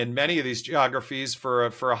 And in many of these geographies, for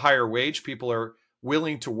a higher wage, people are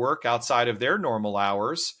willing to work outside of their normal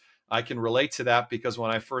hours. I can relate to that because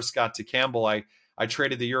when I first got to Campbell, I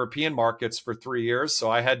traded the European markets for 3 years.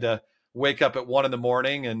 So I had to wake up at 1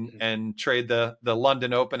 a.m. and trade the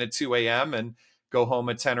London Open at 2 a.m. and go home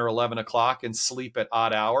at 10 or 11 o'clock and sleep at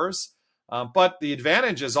odd hours. But the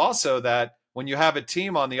advantage is also that when you have a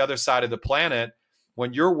team on the other side of the planet,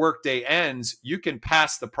 when your workday ends, you can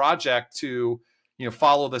pass the project to,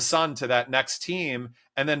 follow the sun to that next team.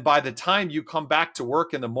 And then by the time you come back to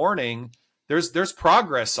work in the morning, there's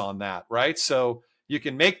progress on that, right? So you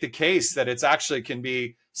can make the case that it's actually can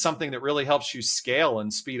be something that really helps you scale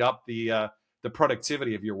and speed up the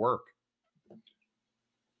productivity of your work. I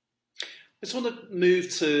just want to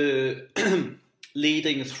move to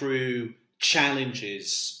leading through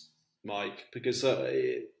challenges, Mike, because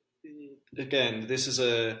again, this is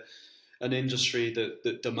an industry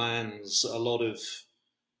that demands a lot of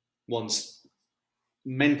one's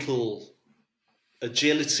mental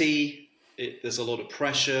agility. There's a lot of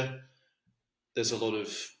pressure. There's a lot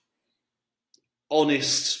of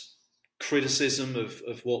honest criticism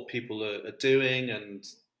of what people are doing and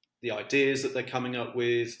the ideas that they're coming up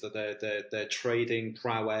with, that their trading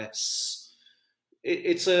prowess.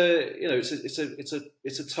 It's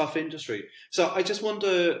a tough industry. So I just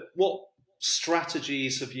wonder, what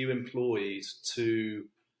strategies have you employed to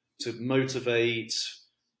motivate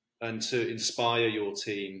and to inspire your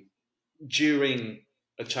team during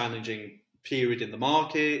a challenging period in the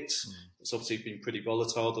market? It's obviously been pretty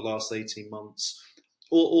volatile the last 18 months,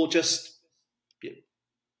 or just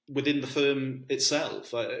within the firm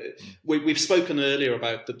itself. We've spoken earlier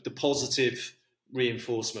about the positive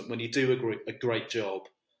reinforcement when you do a great job,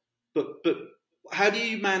 but how do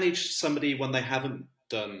you manage somebody when they haven't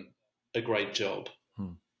done a great job?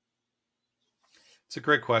 It's a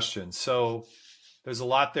great question. So there's a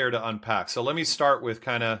lot there to unpack. So let me start with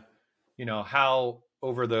kind of, how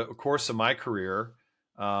over the course of my career,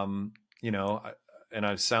 and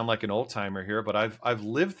I sound like an old timer here, but I've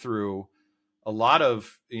lived through a lot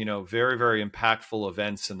of, very, very impactful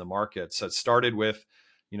events in the markets. So it started with,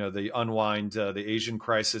 the unwind, the Asian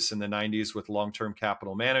crisis in the 90s with long-term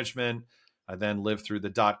capital management. I then lived through the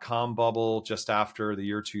dot-com bubble just after the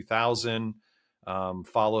year 2000.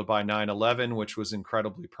 followed by 9/11, which was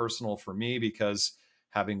incredibly personal for me because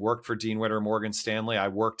having worked for Dean Witter, Morgan Stanley, I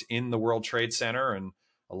worked in the World Trade Center, and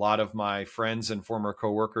a lot of my friends and former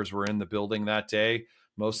coworkers were in the building that day.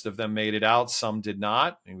 Most of them made it out. Some did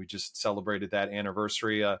not. And we just celebrated that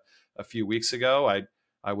anniversary a few weeks ago.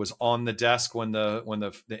 I was on the desk when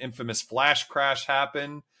the infamous flash crash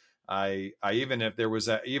happened. I even, if there was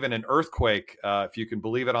even an earthquake, if you can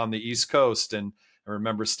believe it, on the East Coast, and I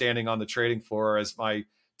remember standing on the trading floor as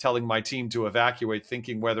telling my team to evacuate,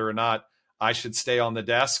 thinking whether or not I should stay on the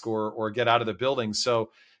desk or get out of the building.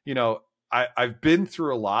 So, I've been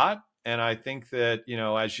through a lot, and I think that,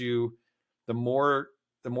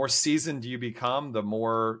 the more seasoned you become, the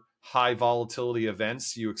more high volatility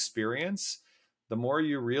events you experience, the more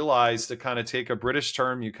you realize, to kind of take a British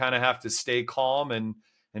term, you kind of have to stay calm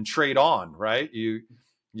and trade on, right?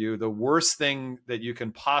 The worst thing that you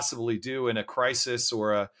can possibly do in a crisis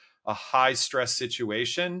or a high stress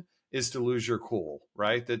situation is to lose your cool,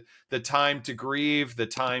 right? The time to grieve, the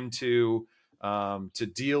time to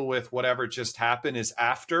deal with whatever just happened is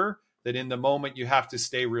after that. In the moment, you have to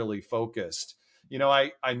stay really focused.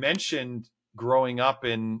 I mentioned growing up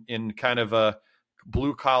in kind of a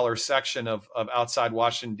blue collar section of outside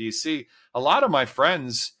Washington, D.C. A lot of my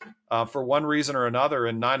friends, for one reason or another,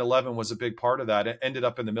 and 9/11 was a big part of that, it ended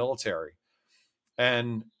up in the military.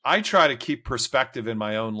 And I try to keep perspective in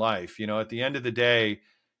my own life. At the end of the day,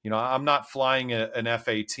 I'm not flying an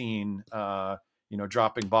F-18,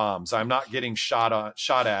 dropping bombs. I'm not getting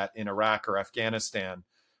shot at in Iraq or Afghanistan.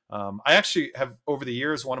 I actually have, over the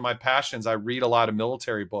years, one of my passions, I read a lot of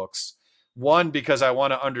military books. One, because I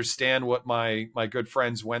want to understand what my good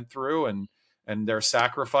friends went through and their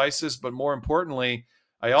sacrifices. But more importantly,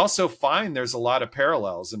 I also find there's a lot of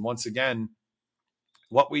parallels. And once again,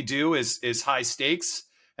 what we do is high stakes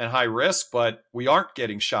and high risk, but we aren't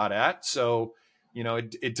getting shot at. So,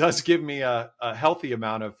 it does give me a healthy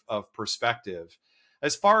amount of perspective.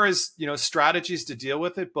 As far as, strategies to deal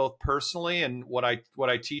with it, both personally and what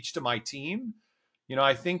I teach to my team,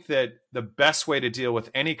 I think that the best way to deal with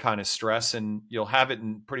any kind of stress, and you'll have it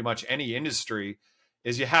in pretty much any industry,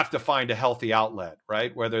 is you have to find a healthy outlet,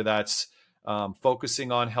 right? Whether that's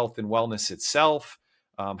focusing on health and wellness itself,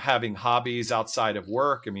 having hobbies outside of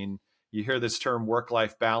work. I mean, you hear this term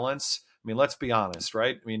work-life balance. I mean, let's be honest,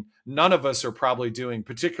 right? I mean, none of us are probably doing,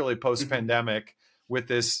 particularly post-pandemic, with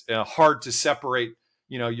this hard to separate,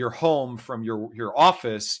 your home from your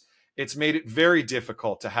office. It's made it very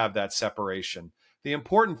difficult to have that separation. The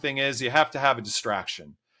important thing is you have to have a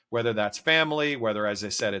distraction, whether that's family, whether, as I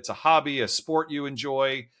said, it's a hobby, a sport you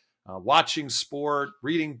enjoy, watching sport,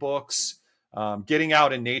 reading books, getting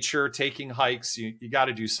out in nature, taking hikes. You got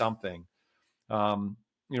to do something.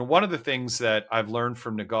 One of the things that I've learned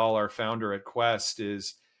from Nagal, our founder at Quest,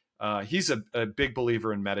 is he's a big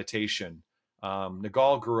believer in meditation.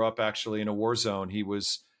 Nagal grew up actually in a war zone. He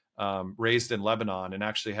was raised in Lebanon and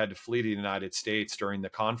actually had to flee to the United States during the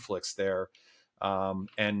conflicts there.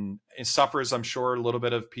 And it suffers, I'm sure, a little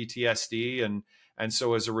bit of PTSD. And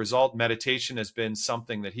so as a result, meditation has been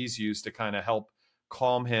something that he's used to kind of help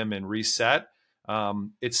calm him and reset.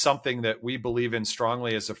 It's something that we believe in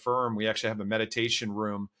strongly as a firm. We actually have a meditation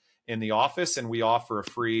room in the office, and we offer a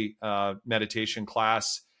free meditation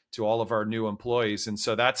class to all of our new employees. And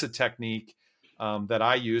so that's a technique that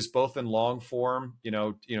I use both in long form,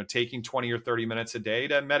 taking 20 or 30 minutes a day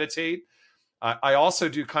to meditate. I also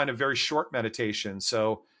do kind of very short meditation.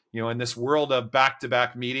 So, in this world of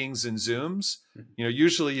back-to-back meetings and Zooms,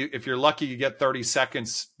 usually if you're lucky, you get 30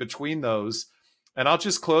 seconds between those. And I'll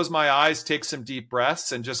just close my eyes, take some deep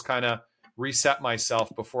breaths, and just kind of reset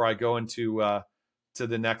myself before I go into to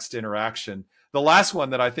the next interaction. The last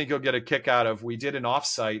one that I think you'll get a kick out of, we did an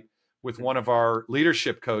offsite with one of our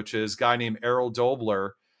leadership coaches, a guy named Errol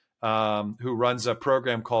Dobler, who runs a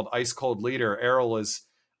program called Ice Cold Leader. Errol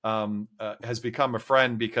has become a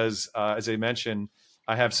friend because, as I mentioned,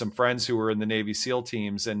 I have some friends who were in the Navy SEAL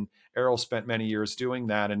teams, and Errol spent many years doing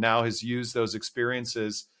that, and now has used those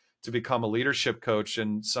experiences to become a leadership coach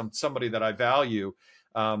and somebody that I value.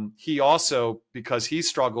 He also, because he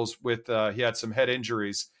struggles with, he had some head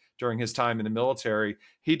injuries during his time in the military,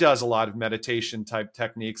 he does a lot of meditation type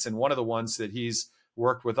techniques. And one of the ones that he's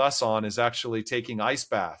worked with us on is actually taking ice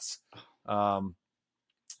baths.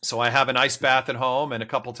 So I have an ice bath at home, and a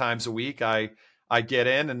couple times a week I get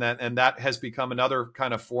in, and that has become another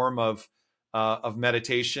kind of form of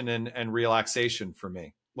meditation and relaxation for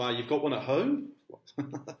me. Wow, you've got one at home?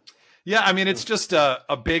 Yeah, I mean, it's just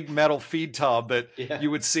a big metal feed tub that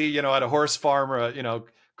you would see, at a horse farm or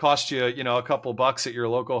cost you, a couple bucks at your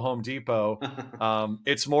local Home Depot.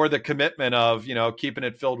 It's more the commitment of, keeping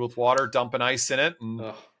it filled with water, dumping ice in it,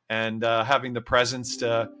 and having the presence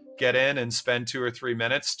to get in and spend 2 or 3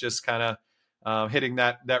 minutes just kind of hitting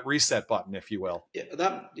that reset button, if you will.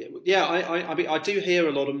 I mean, I do hear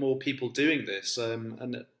a lot of more people doing this,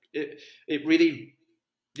 and it really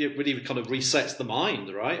kind of resets the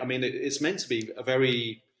mind, right? I mean, it's meant to be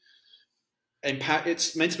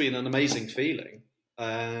it's meant to be an amazing feeling.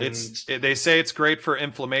 And they say it's great for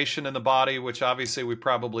inflammation in the body, which obviously we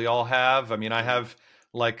probably all have. I mean, I have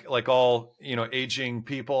like all, aging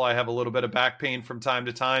people, I have a little bit of back pain from time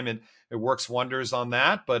to time, and it works wonders on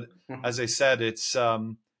that. But as I said, it's,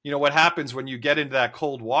 what happens when you get into that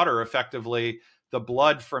cold water, effectively, the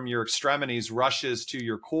blood from your extremities rushes to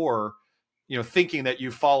your core, thinking that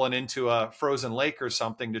you've fallen into a frozen lake or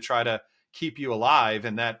something to try to keep you alive.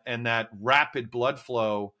 And that rapid blood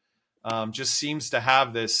flow just seems to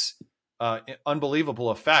have this unbelievable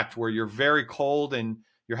effect where you're very cold and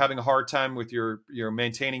you're having a hard time with your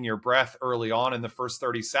maintaining your breath early on in the first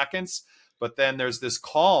 30 seconds. But then there's this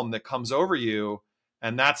calm that comes over you.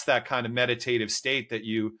 And that's that kind of meditative state that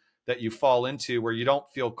you fall into where you don't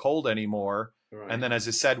feel cold anymore. Right. And then, as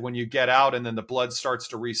I said, when you get out and then the blood starts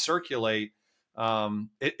to recirculate,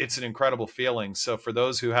 it's an incredible feeling. So for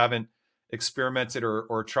those who haven't experimented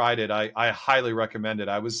or tried it, I highly recommend it.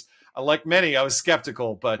 I was, like many, I was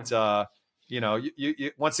skeptical, but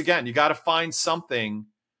you once again, you got to find something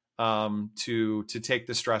to take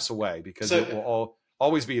the stress away, because it will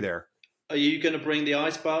always be there. Are you going to bring the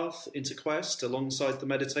ice bath into Quest alongside the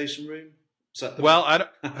meditation room?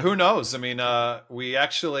 Who knows? I mean, we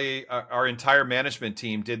actually, our entire management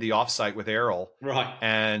team did the offsite with Errol. Right.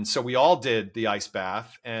 And so we all did the ice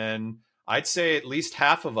bath, and I'd say at least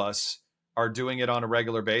half of us are doing it on a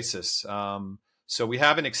regular basis. So we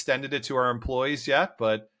haven't extended it to our employees yet,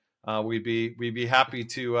 but we'd be happy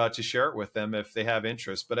to share it with them if they have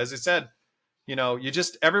interest. But as I said, you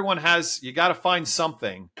got to find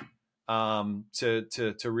something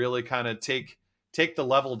to really kind of take the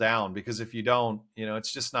level down, because if you don't,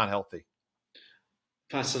 it's just not healthy.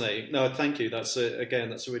 Fascinating. No, thank you. That's a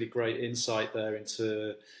really great insight there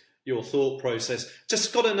into your thought process.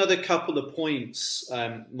 Just got another couple of points,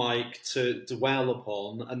 Mike, to dwell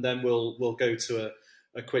upon, and then we'll go to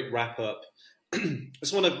a quick wrap up. I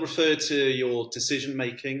just want to refer to your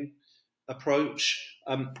decision-making approach.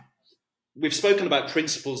 We've spoken about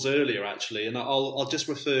principles earlier, actually, and I'll just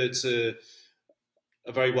refer to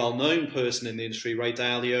a very well-known person in the industry, Ray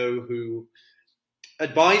Dalio, who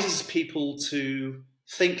advises people to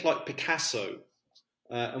think like Picasso.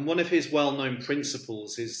 And one of his well-known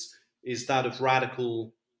principles is that of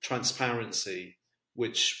radical transparency,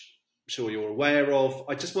 which I'm sure you're aware of.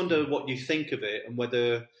 I just wonder what you think of it and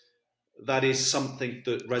whether that is something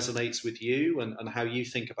that resonates with you and how you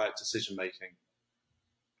think about decision-making.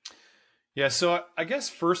 Yeah, so I guess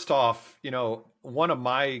first off, one of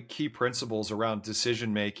my key principles around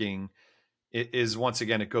decision-making is, once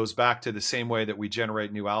again, it goes back to the same way that we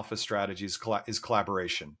generate new alpha strategies, is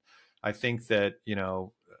collaboration. I think that,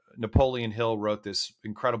 Napoleon Hill wrote this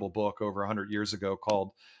incredible book over 100 years ago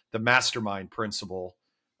called The Mastermind Principle,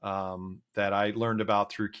 that I learned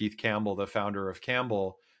about through Keith Campbell, the founder of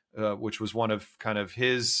Campbell, which was one of kind of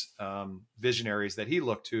his visionaries that he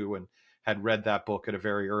looked to and had read that book at a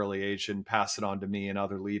very early age and passed it on to me and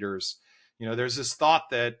other leaders. There's this thought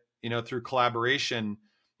that, through collaboration,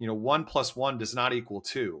 1 + 1 does not equal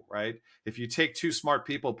 2, right? If you take two smart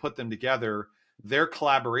people, put them together, their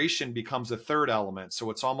collaboration becomes a third element. So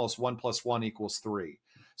it's almost 1 + 1 = 3.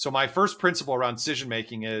 So my first principle around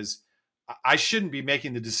decision-making is I shouldn't be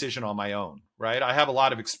making the decision on my own, right? I have a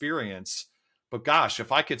lot of experience, but gosh,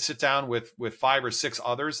 if I could sit down with 5 or 6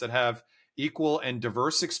 others that have equal and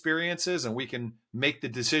diverse experiences and we can make the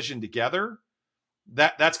decision together,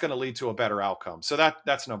 that's going to lead to a better outcome. So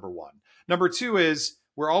that's number one. Number two is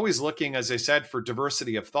we're always looking, as I said, for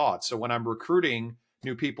diversity of thought. So when I'm recruiting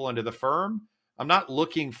new people into the firm, I'm not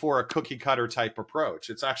looking for a cookie cutter type approach.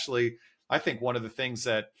 It's actually, I think, one of the things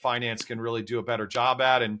that finance can really do a better job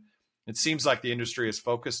at. And it seems like the industry is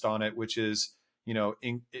focused on it, which is,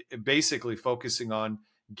 basically focusing on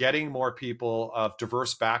getting more people of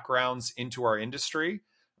diverse backgrounds into our industry,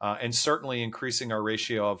 and certainly increasing our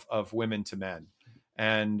ratio of women to men.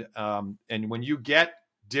 And when you get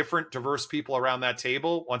different diverse people around that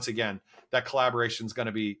table, once again, that collaboration is going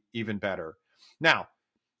to be even better. Now,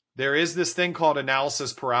 there is this thing called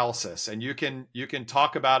analysis paralysis, and you can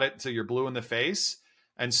talk about it until you're blue in the face.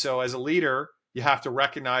 And so as a leader, you have to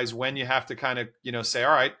recognize when you have to kind of, say,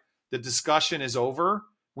 all right, the discussion is over.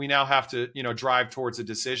 We now have to, drive towards a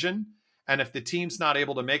decision. And if the team's not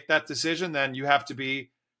able to make that decision, then you have to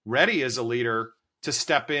be ready as a leader to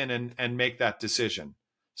step in and make that decision.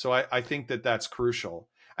 So I think that that's crucial.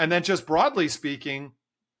 And then just broadly speaking,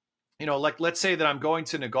 like let's say that I'm going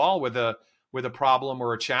to Nagal with a problem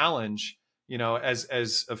or a challenge,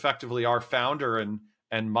 as effectively our founder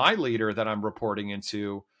and my leader that I'm reporting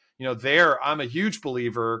into, there I'm a huge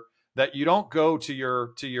believer that you don't go to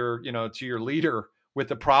your leader with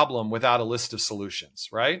the problem without a list of solutions,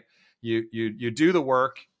 right? You do the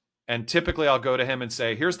work, and typically I'll go to him and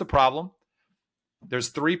say, here's the problem. There's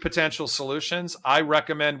 3 potential solutions. I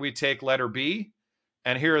recommend we take letter B,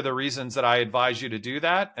 and here are the reasons that I advise you to do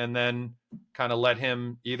that. And then kind of let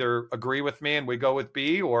him either agree with me and we go with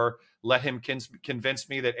B, or let him convince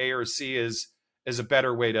me that A or C is a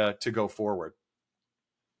better way to go forward.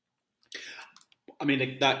 I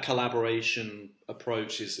mean, that collaboration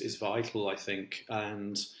approach is vital, I think.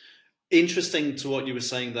 And interesting to what you were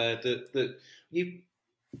saying there, that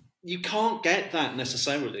you can't get that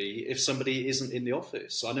necessarily if somebody isn't in the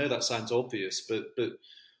office. I know that sounds obvious, but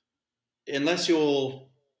unless you're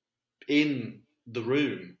in the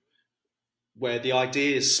room where the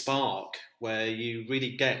ideas spark, where you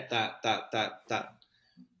really get that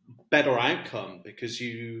better outcome, because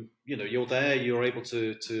you're there, you're able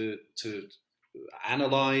to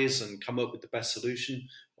analyze and come up with the best solution.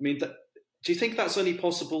 I mean, do you think that's only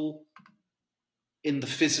possible in the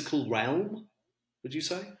physical realm, would you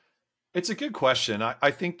say? It's a good question.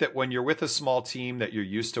 I think that when you're with a small team that you're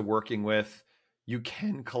used to working with, you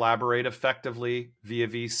can collaborate effectively via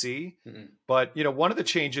VC. Mm-hmm. But, one of the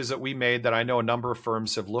changes that we made that I know a number of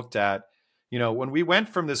firms have looked at, when we went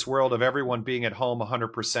from this world of everyone being at home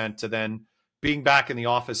 100% to then being back in the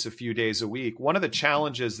office a few days a week, one of the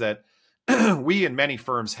challenges that we and many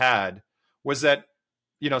firms had was that,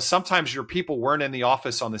 sometimes your people weren't in the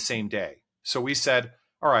office on the same day. So we said,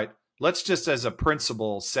 all right, let's just as a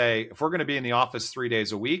principle say, if we're going to be in the office 3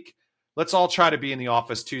 days a week, let's all try to be in the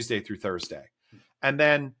office Tuesday through Thursday. And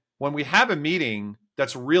then when we have a meeting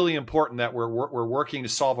that's really important, that we're working to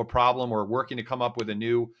solve a problem or working to come up with a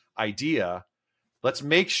new idea, let's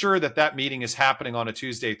make sure that meeting is happening on a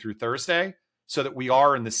Tuesday through Thursday so that we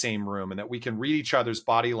are in the same room and that we can read each other's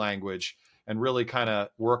body language and really kind of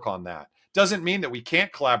work on that. Doesn't mean that we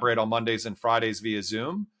can't collaborate on Mondays and Fridays via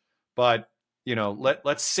Zoom, but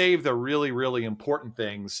let's save the really, really important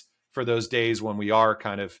things for those days when we are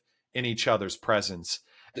kind of in each other's presence.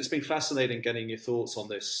 It's been fascinating getting your thoughts on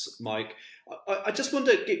this, Mike. I just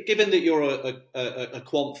wonder, given that you're a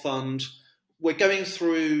quant fund, we're going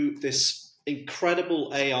through this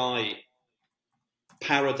incredible AI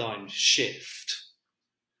paradigm shift.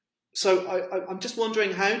 So I'm just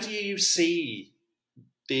wondering, how do you see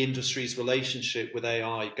the industry's relationship with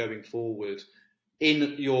AI going forward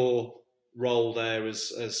in your role there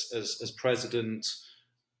as president?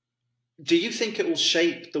 Do you think it will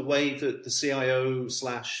shape the way that the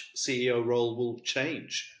CIO/CEO role will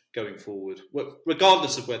change going forward,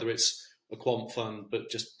 regardless of whether it's a quant fund, but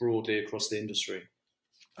just broadly across the industry?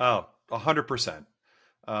 Oh, 100%.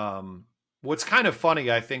 What's kind of funny,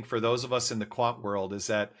 I think, for those of us in the quant world is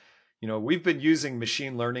that, we've been using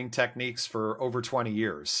machine learning techniques for over 20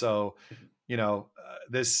 years. So,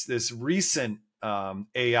 this recent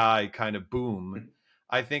AI kind of boom,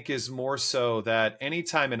 I think, is more so that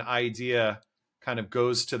anytime an idea kind of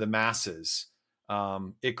goes to the masses,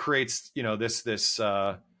 it creates, this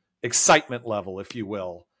excitement level, if you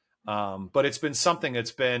will. But it's been something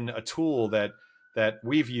that's been a tool that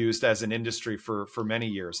we've used as an industry for many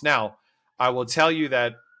years. Now, I will tell you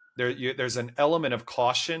that there's an element of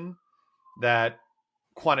caution that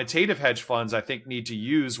quantitative hedge funds, I think, need to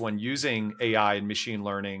use when using AI and machine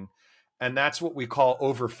learning. And that's what we call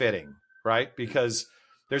overfitting, right? Because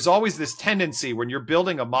there's always this tendency when you're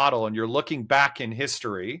building a model and you're looking back in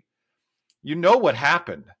history, what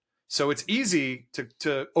happened. So it's easy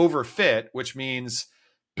to overfit, which means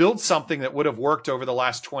build something that would have worked over the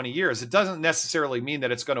last 20 years. It doesn't necessarily mean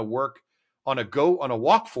that it's going to work on a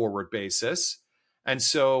walk forward basis. And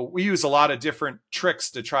so we use a lot of different tricks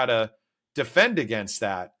to try to defend against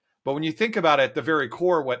that. But when you think about it, at the very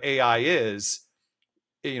core, what AI is,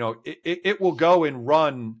 it will go and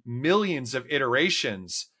run millions of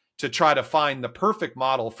iterations to try to find the perfect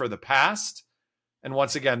model for the past. And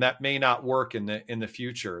once again, that may not work in the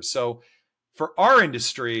future. So for our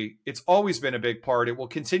industry, it's always been a big part. It will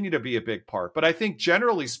continue to be a big part. But I think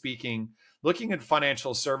generally speaking, looking at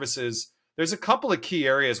financial services, there's a couple of key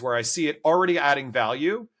areas where I see it already adding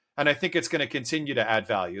value. And I think it's going to continue to add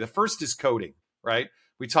value. The first is coding, right?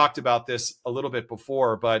 We talked about this a little bit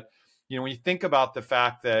before, but when you think about the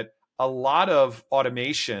fact that a lot of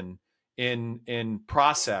automation in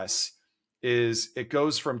process is it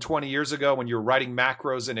goes from 20 years ago when you're writing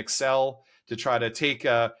macros in Excel to try to take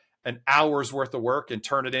an hour's worth of work and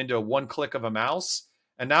turn it into one click of a mouse.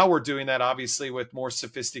 And now we're doing that obviously with more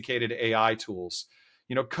sophisticated AI tools.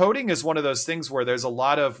 Coding is one of those things where there's a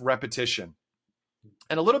lot of repetition.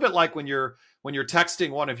 And a little bit like when you're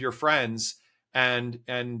texting one of your friends and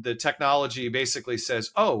the technology basically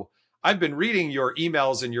says, "Oh, I've been reading your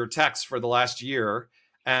emails and your texts for the last year,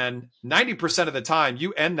 and 90% of the time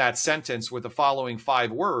you end that sentence with the following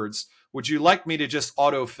 5 words. Would you like me to just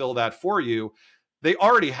autofill that for you?" They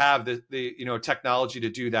already have the technology to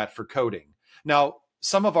do that for coding. Now,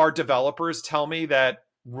 some of our developers tell me that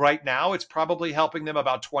right now it's probably helping them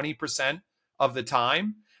about 20% of the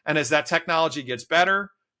time. And as that technology gets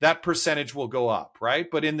better, that percentage will go up, right?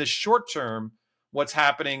 But in the short term, what's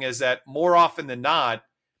happening is that more often than not,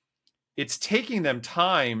 it's taking them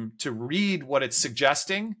time to read what it's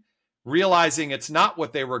suggesting, realizing it's not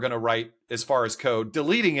what they were going to write as far as code,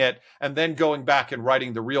 deleting it, and then going back and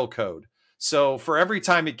writing the real code. So for every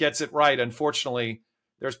time it gets it right, unfortunately,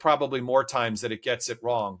 there's probably more times that it gets it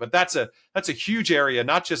wrong. But that's a huge area,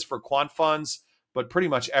 not just for quant funds, but pretty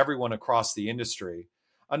much everyone across the industry.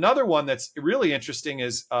 Another one that's really interesting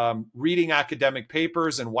is reading academic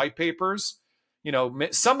papers and white papers.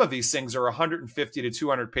 Some of these things are 150 to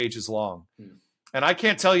 200 pages long. And I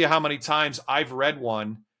can't tell you how many times I've read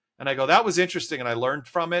one and I go, that was interesting and I learned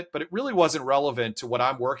from it, but it really wasn't relevant to what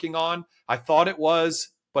I'm working on. I thought it was,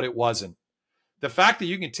 but it wasn't. The fact that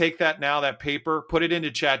you can take that paper, put it into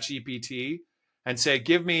ChatGPT and say,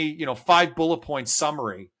 give me, 5 bullet point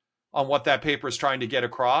summary on what that paper is trying to get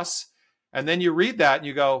across. And then you read that and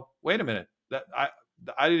you go, wait a minute,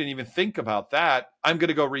 I didn't even think about that. I'm going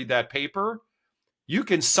to go read that paper. You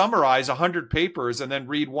can summarize 100 papers and then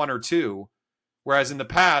read 1 or 2. Whereas in the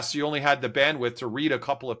past, you only had the bandwidth to read a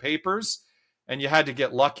couple of papers and you had to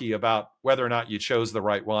get lucky about whether or not you chose the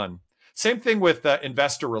right one. Same thing with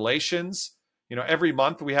investor relations. Every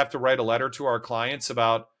month we have to write a letter to our clients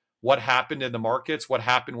about what happened in the markets, what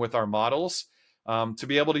happened with our models, to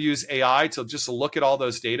be able to use AI to just look at all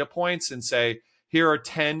those data points and say, here are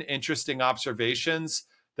 10 interesting observations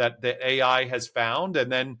that the AI has found. And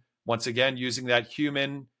then once again, using that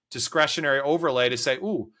human discretionary overlay to say,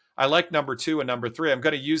 ooh, I like number 2 and number 3. I'm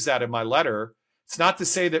going to use that in my letter. It's not to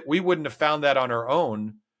say that we wouldn't have found that on our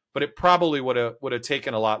own, but it probably would have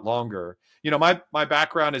taken a lot longer. My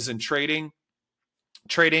background is in trading.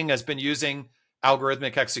 Trading has been using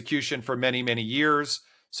algorithmic execution for many, many years.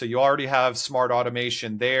 So you already have smart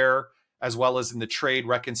automation there, as well as in the trade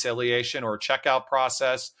reconciliation or checkout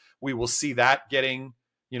process. We will see that getting,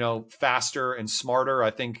 faster and smarter. I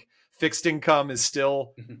think fixed income is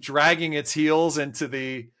still dragging its heels into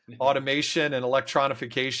the automation and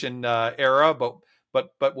electronification era,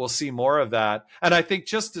 but we'll see more of that. And I think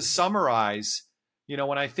just to summarize,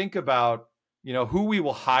 when I think about who we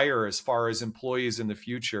will hire as far as employees in the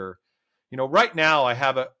future, right now I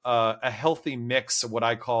have a healthy mix of what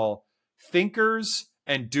I call thinkers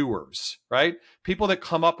and doers, right? People that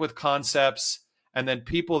come up with concepts and then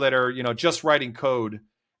people that are, just writing code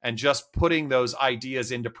and just putting those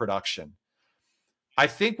ideas into production. I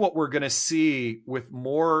think what we're going to see with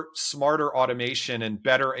more smarter automation and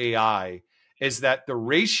better AI is that the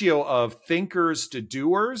ratio of thinkers to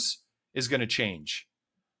doers is going to change.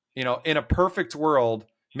 In a perfect world,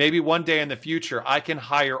 maybe one day in the future, I can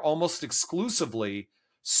hire almost exclusively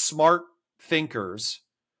smart thinkers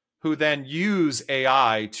who then use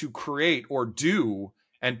AI to create or do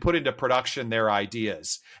and put into production their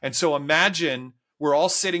ideas. And so imagine we're all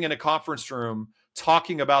sitting in a conference room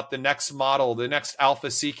talking about the next model, the next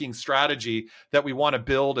alpha seeking strategy that we want to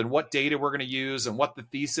build and what data we're going to use and what the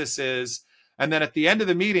thesis is. And then at the end of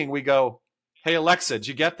the meeting, we go, hey, Alexa, did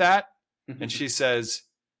you get that? And she says,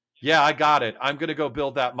 yeah, I got it. I'm going to go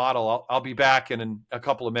build that model. I'll be back in a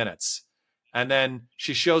couple of minutes. And then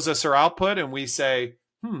she shows us her output and we say,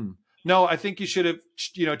 no, I think you should have,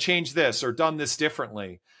 changed this or done this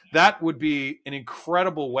differently. That would be an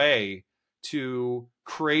incredible way to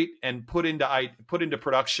create and put into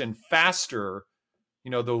production faster,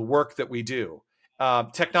 the work that we do.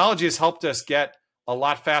 Technology has helped us get a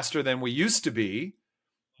lot faster than we used to be,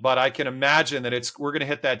 but I can imagine that we're going to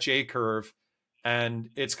hit that J curve and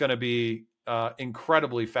it's going to be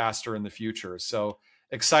incredibly faster in the future. So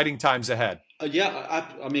exciting times ahead.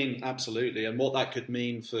 I mean, absolutely. And what that could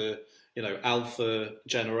mean for, alpha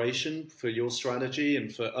generation for your strategy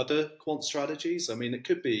and for other quant strategies. I mean, it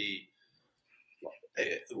could be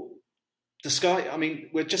the sky. I mean,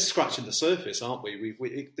 we're just scratching the surface, aren't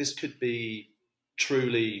we? This could be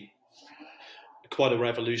truly quite a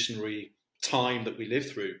revolutionary time that we live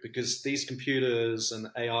through, because these computers and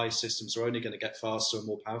AI systems are only going to get faster and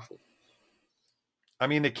more powerful. I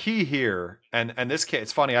mean, the key here, and this case,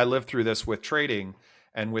 it's funny, I lived through this with trading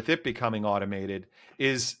and with it becoming automated,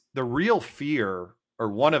 is the real fear, or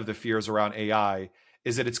one of the fears around AI,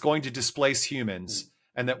 is that it's going to displace humans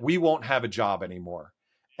and that we won't have a job anymore.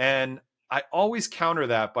 And I always counter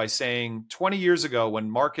that by saying 20 years ago, when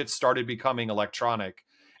markets started becoming electronic,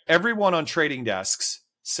 everyone on trading desks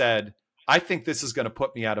said, I think this is going to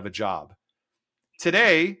put me out of a job.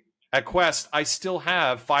 Today at Quest, I still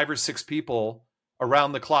have 5 or 6 people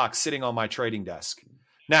around the clock sitting on my trading desk.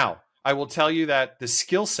 Now, I will tell you that the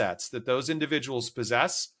skill sets that those individuals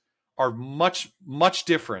possess are much, much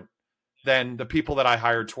different than the people that I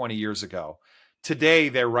hired 20 years ago. Today,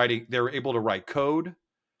 they're able to write code.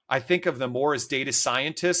 I think of them more as data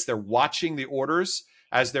scientists. They're watching the orders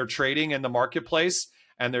as they're trading in the marketplace,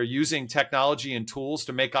 and they're using technology and tools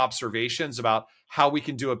to make observations about how we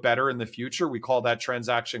can do it better in the future. We call that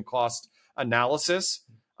transaction cost analysis.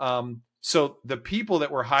 So the people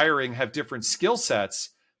that we're hiring have different skill sets,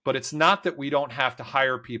 but it's not that we don't have to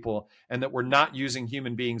hire people and that we're not using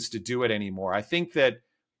human beings to do it anymore. I think that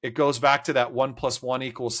it goes back to that 1 +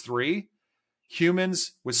 1 = 3.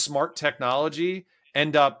 Humans with smart technology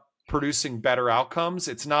end up producing better outcomes.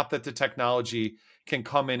 It's not that the technology can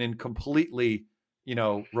come in and completely,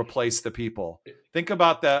 replace the people. Think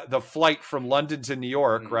about the flight from London to New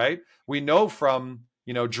York, right? We know from,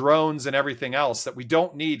 drones and everything else that we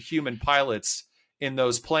don't need human pilots in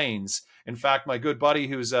those planes. In fact, my good buddy,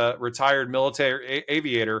 who's a retired military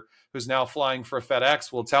aviator, who's now flying for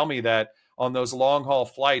FedEx, will tell me that on those long haul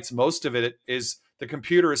flights, most of it is the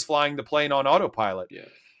computer is flying the plane on autopilot. Yeah.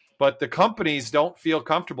 But the companies don't feel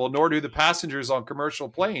comfortable, nor do the passengers on commercial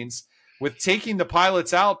planes, with taking the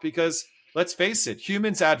pilots out, because let's face it,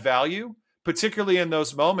 humans add value, particularly in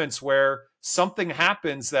those moments where something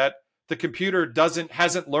happens that the computer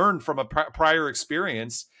hasn't learned from a prior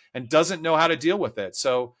experience and doesn't know how to deal with it.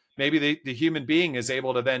 So maybe the human being is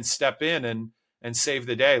able to then step in and save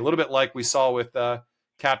the day. A little bit like we saw with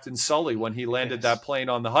Captain Sully when he landed that plane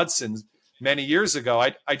on the Hudson many years ago.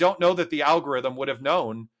 I don't know that the algorithm would have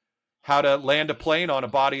known how to land a plane on a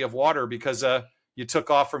body of water because you took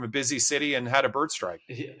off from a busy city and had a bird strike.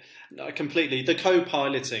 Yeah, no, completely. The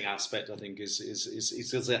co-piloting aspect, I think, is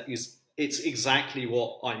it's exactly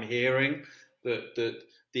what I'm hearing. That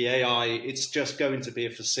the AI, it's just going to be a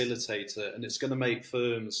facilitator, and it's going to make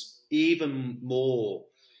firms even more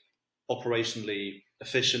operationally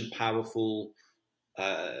efficient, powerful,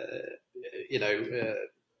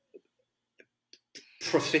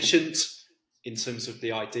 proficient in terms of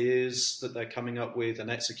the ideas that they're coming up with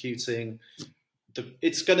and executing.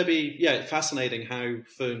 It's going to be fascinating how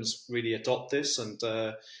firms really adopt this, and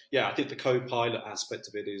I think the co-pilot aspect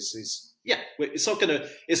of it is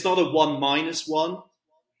it's not a 1 - 1.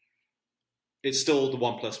 It's still the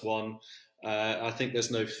 1 + 1. I think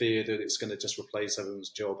there's no fear that it's going to just replace everyone's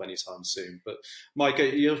job anytime soon. But Mike,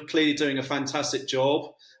 you're clearly doing a fantastic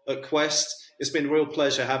job at Quest. It's been a real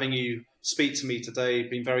pleasure having you speak to me today.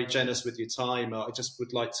 Been very generous with your time. I just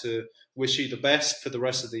would like to wish you the best for the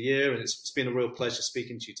rest of the year. And it's been a real pleasure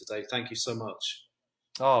speaking to you today. Thank you so much.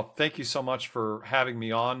 Oh, thank you so much for having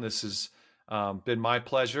me on. This has been my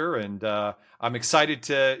pleasure. And I'm excited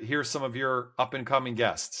to hear some of your up and coming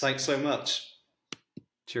guests. Thanks so much.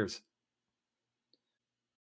 Cheers.